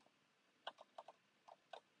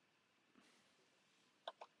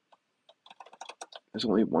 There's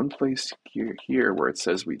only one place here where it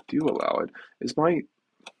says we do allow it. Is my...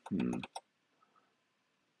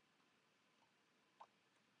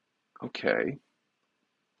 Okay.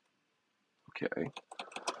 Okay.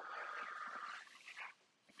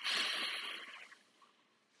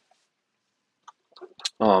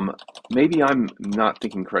 Maybe I'm not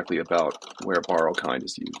thinking correctly about where borrow kind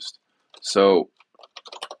is used. So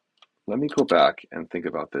let me go back and think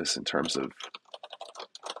about this in terms of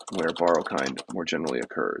where borrow kind more generally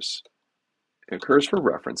occurs. It occurs for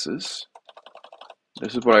references.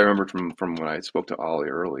 This is what I remembered from when I spoke to Ollie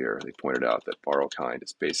earlier. They pointed out that borrow kind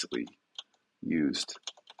is basically used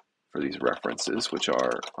for these references, which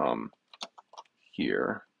are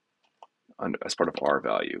here as part of R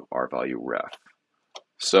value ref.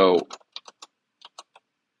 So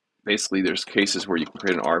basically there's cases where you can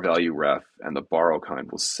create an R value ref and the borrow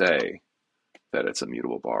kind will say that it's a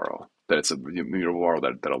mutable borrow, that it's a mutable borrow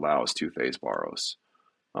that allows two-phase borrows.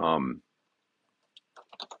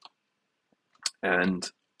 And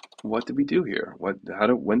what did we do here?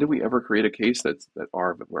 When did we ever create a case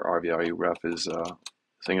where R value ref is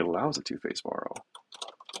saying it allows a two-phase borrow?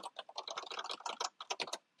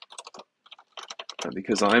 And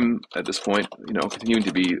because I'm at this point, continuing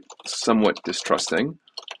to be somewhat distrusting,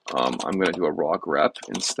 I'm going to do a raw grep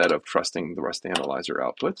instead of trusting the rest analyzer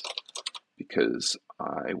output because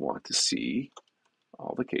I want to see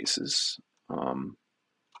all the cases.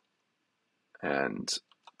 And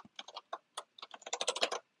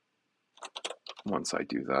once I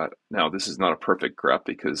do that, now this is not a perfect grep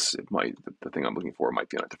because the thing I'm looking for might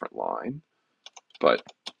be on a different line, but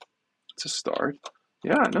it's a start.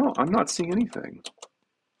 Yeah, no, I'm not seeing anything.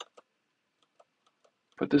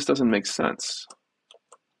 But this doesn't make sense.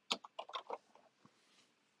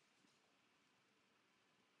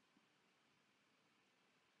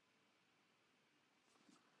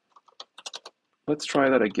 Let's try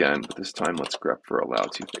that again, but this time let's grep for allow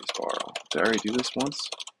two-phase borrow. Did I already do this once?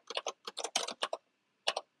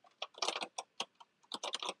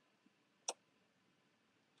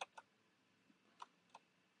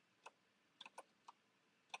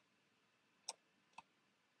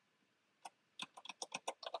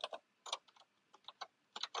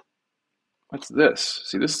 What's this?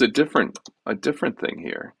 See, this is a different thing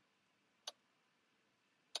here,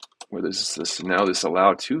 where there's this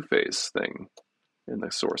allow two-phase thing in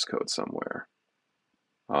the source code somewhere.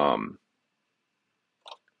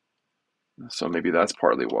 So maybe that's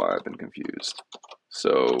partly why I've been confused.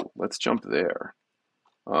 So let's jump there.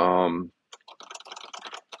 All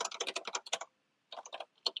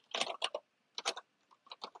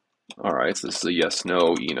right, so this is a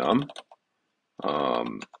yes/no enum,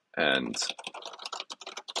 and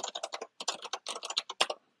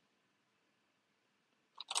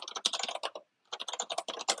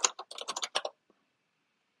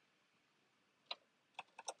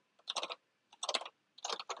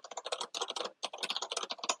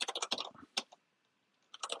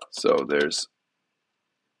so there's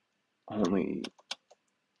only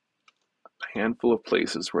a handful of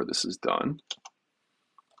places where this is done.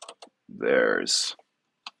 There's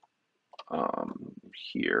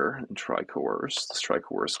here in try coerce, this try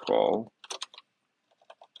coerce call.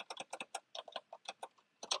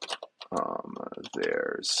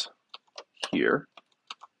 There's here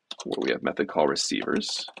where we have method call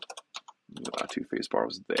receivers. Two-phase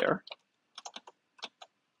borrows there.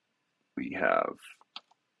 We have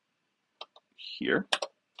here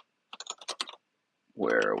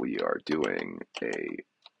where we are doing a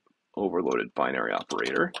overloaded binary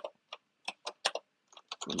operator.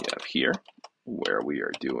 We have here where we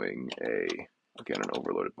are doing again an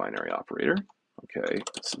overloaded binary operator. Okay,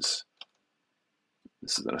 this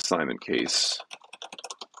is an assignment case,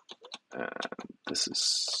 and this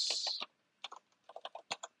is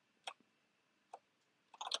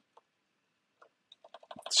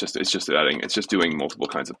it's just doing multiple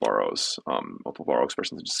kinds of borrows, multiple borrow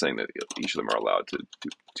expressions, and just saying that each of them are allowed to do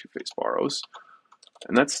two-phase borrows,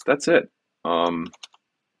 and that's it.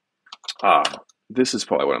 This is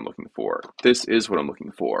probably what I'm looking for. This is what I'm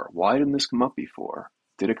looking for. Why didn't this come up before?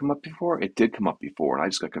 Did it come up before? It did come up before, and I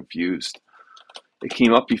just got confused. It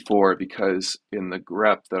came up before because in the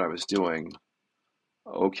grep that I was doing,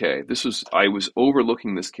 okay, I was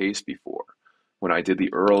overlooking this case before when I did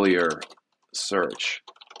the earlier search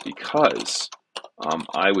because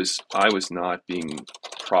I was not being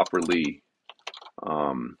properly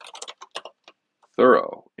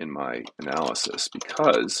thorough in my analysis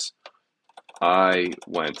because I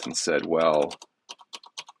went and said, well,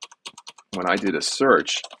 when I did a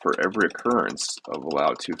search for every occurrence of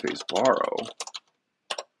allowed two-phase borrow,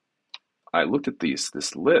 I looked at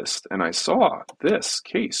this list and I saw this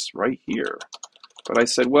case right here. But I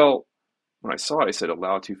said, well, when I saw it, I said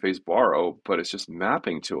allow two-phase borrow, but it's just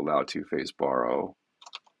mapping to allow two-phase borrow.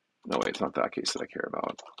 No, wait, it's not that case that I care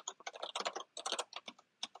about.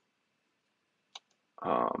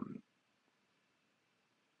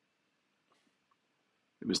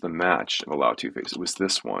 It was the match of allow two-phase. It was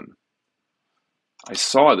this one. I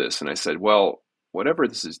saw this and I said, well, whatever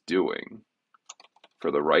this is doing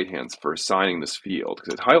for the right hands for assigning this field,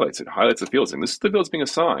 because it highlights the field saying this is the field that's being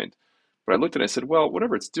assigned. But I looked at it and I said, well,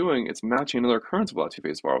 whatever it's doing, it's matching another occurrence without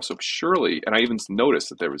two-phase borrow. So surely, and I even noticed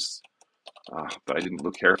that there was, but I didn't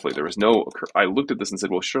look carefully. There was no, I looked at this and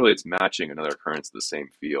said, well, surely it's matching another occurrence of the same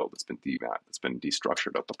field that's been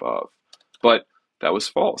destructured up above. But that was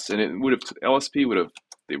false. And it would have, LSP would have,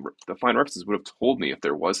 the fine references would have told me if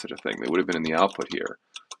there was such a thing. They would have been in the output here.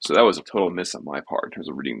 So that was a total miss on my part in terms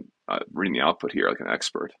of reading the output here like an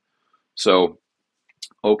expert. So,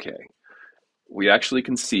 okay, we actually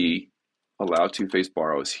can see allow two-phase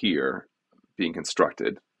borrows here being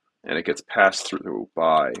constructed, and it gets passed through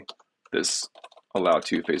by this allow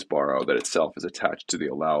two-phase borrow that itself is attached to the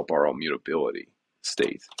allow borrow mutability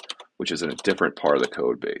state, which is in a different part of the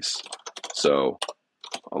code base. So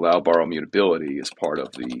allow borrow mutability is part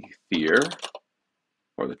of the theor,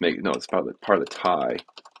 or it's part of the tie.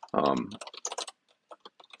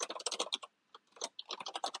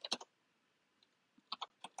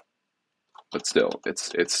 But still,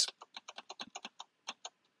 it's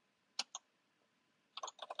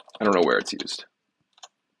I don't know where it's used.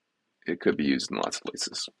 It could be used in lots of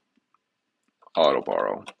places. Auto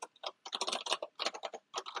borrow.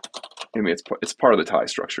 I mean, it's part of the tie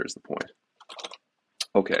structure is the point.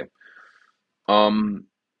 Okay.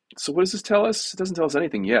 So what does this tell us? It doesn't tell us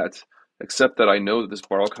anything yet, except that I know that this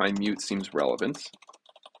borrow kind mute seems relevant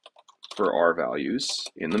for our values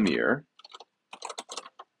in the mir.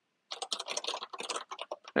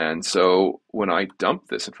 And so when I dump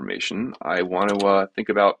this information, I want to think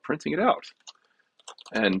about printing it out.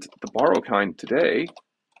 And the borrow kind today,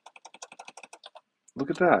 look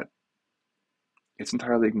at that. It's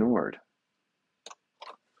entirely ignored.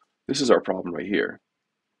 This is our problem right here.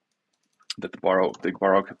 That the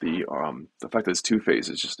fact that it's two-phase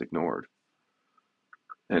is just ignored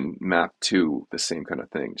and mapped to the same kind of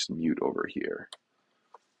thing, just mute over here.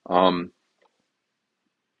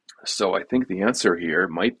 So I think the answer here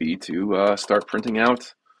might be to start printing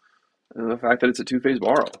out the fact that it's a two-phase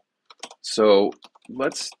borrow. So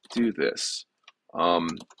let's do this. I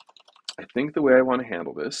think the way I want to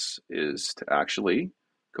handle this is to actually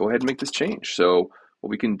go ahead and make this change. So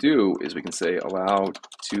what we can do is we can say allow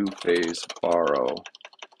two-phase borrow.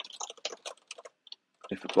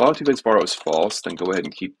 If allow two-phase borrow is false, then go ahead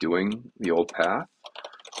and keep doing the old path.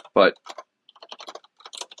 But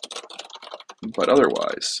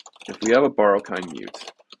otherwise, if we have a borrow kind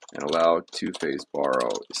mute and allow two-phase borrow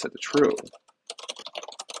is set to true,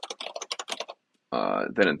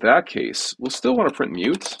 then in that case, we'll still want to print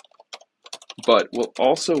mute, but we'll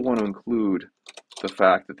also want to include the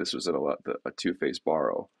fact that this was a two-phase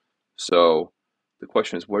borrow. So the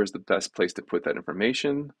question is, where's the best place to put that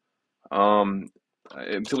information? I'm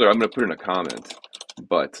going to put in a comment,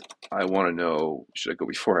 but I want to know, should I go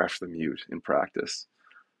before or after the mute in practice?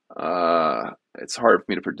 It's hard for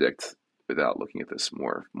me to predict without looking at this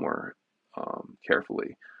more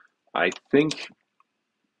carefully. I think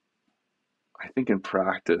in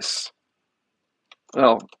practice,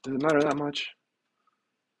 well, does it matter that much?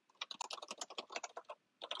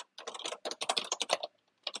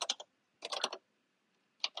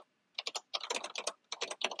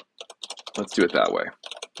 Let's do it that way.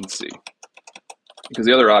 Let's see. Because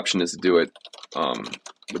the other option is to do it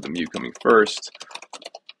with the mute coming first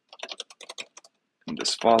and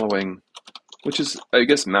this following, which is, I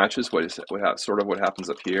guess, matches sort of what happens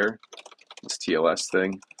up here, this TLS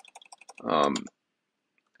thing.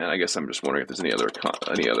 And I guess I'm just wondering if there's any other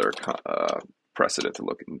precedent to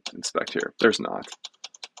look and inspect here. There's not.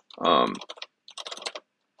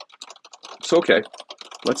 So okay,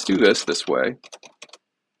 let's do this way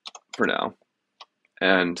for now.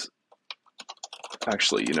 And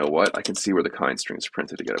actually, you know what? I can see where the kind string is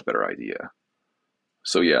printed to get a better idea.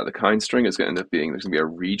 So yeah, the kind string is going to end up being, there's going to be a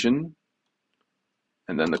region,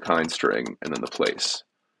 and then the kind string, and then the place.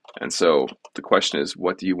 And so the question is,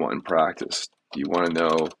 what do you want in practice? Do you want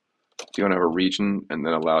to have a region and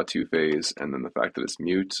then allow two-phase and then the fact that it's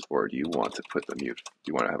mute, or do you want to put the mute? Do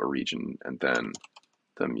you want to have a region and then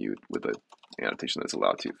the mute with an annotation that's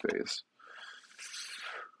allow two-phase?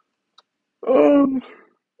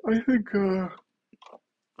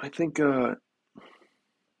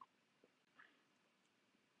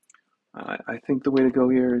 I think the way to go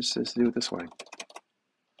here is to do it this way.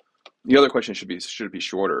 The other question should be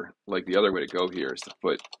shorter. Like the other way to go here is to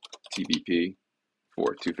put TBP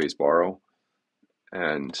for two-phase borrow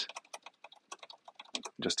and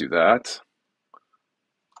just do that.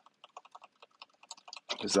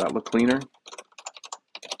 Does that look cleaner?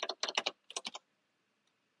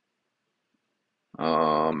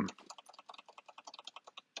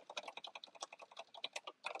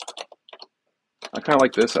 I kind of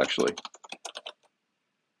like this actually.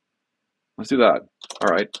 Let's do that. All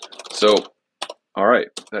right. So, all right.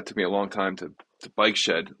 That took me a long time to bike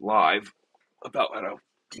shed live about how to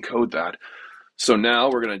encode that. So now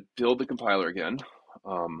we're going to build the compiler again.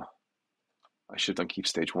 I should have done keep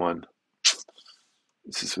stage one.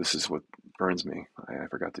 This is what burns me. I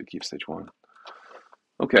forgot to keep stage one.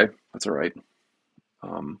 Okay, that's all right.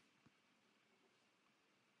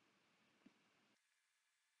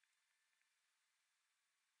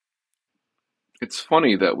 It's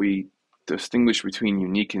funny that we distinguish between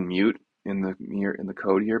unique and mute in the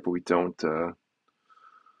code here, but we don't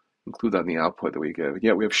include that in the output that we give.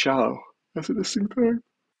 Yeah, we have shallow as a distinct thing.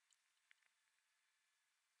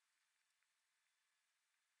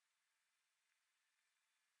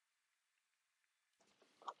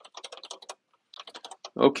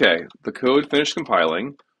 Okay, the code finished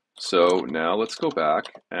compiling. So now let's go back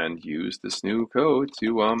and use this new code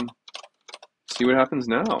to see what happens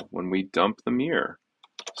now when we dump the mir.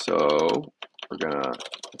 So we're gonna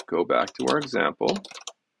go back to our example.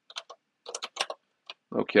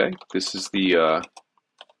 Okay, this is the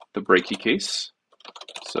breaky case.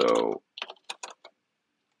 So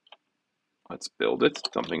let's build it,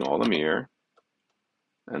 dumping all the mir,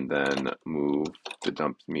 and then move the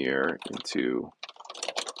dumped mir into,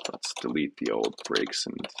 let's delete the old breaks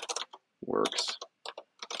and works,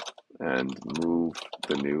 and move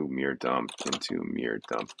the new mir dump into mir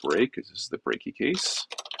dump break. This is the breaky case.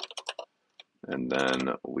 And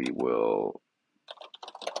then we will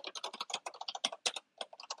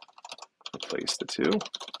replace the two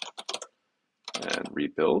and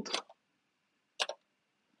rebuild.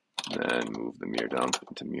 Then move the mir dump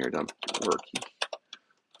into mir dump worky.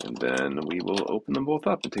 And then we will open them both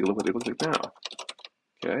up and take a look at what they look like now.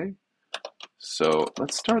 Okay. So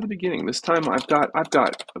let's start at the beginning. This time I've got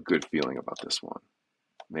a good feeling about this one.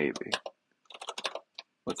 Maybe.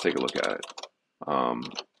 Let's take a look at it.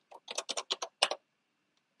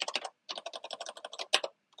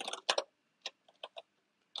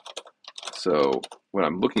 So what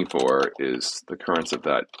I'm looking for is the currents of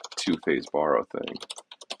that two-phase borrow thing.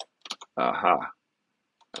 Aha,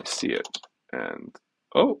 I see it. And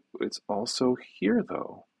oh, it's also here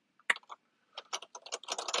though.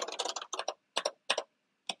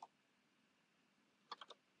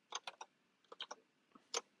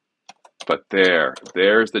 But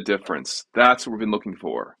there's the difference. That's what we've been looking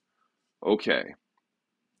for. Okay,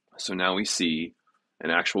 so now we see an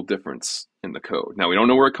actual difference in the code. Now we don't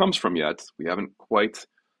know where it comes from yet. We haven't quite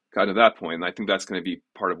gotten to that point, and I think that's going to be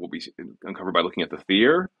part of what we uncover by looking at the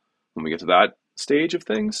theor when we get to that stage of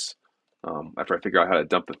things. After I figure out how to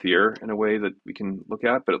dump the theor in a way that we can look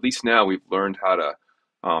at, but at least now we've learned how to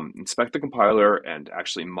inspect the compiler and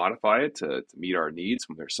actually modify it to meet our needs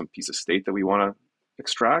when there's some piece of state that we want to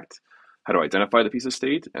extract, how to identify the piece of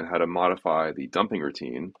state, and how to modify the dumping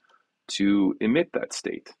routine to emit that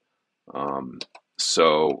state.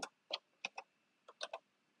 So,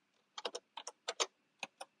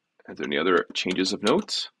 are there any other changes of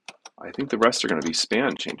note? I think the rest are going to be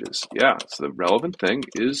span changes. Yeah, so the relevant thing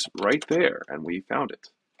is right there, and we found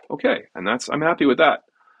it. Okay, and I'm happy with that.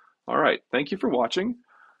 All right, thank you for watching,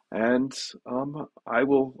 and I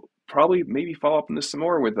will probably maybe follow up on this some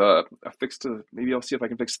more with a fix to, maybe I'll see if I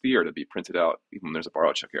can fix theor to be printed out even when there's a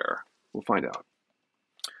borrow check error. We'll find out.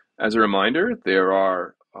 As a reminder, there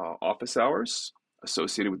are office hours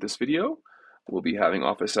associated with this video. We'll be having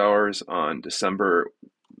office hours on December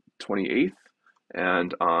 28th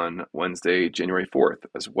and on Wednesday, January 4th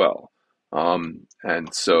as well.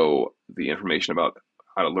 And so the information about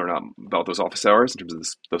how to learn about those office hours in terms of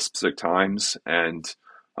those specific times and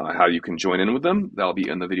how you can join in with them, that'll be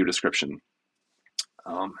in the video description.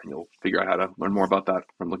 And you'll figure out how to learn more about that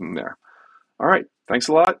from looking there. All right, thanks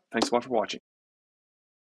a lot. Thanks a lot for watching.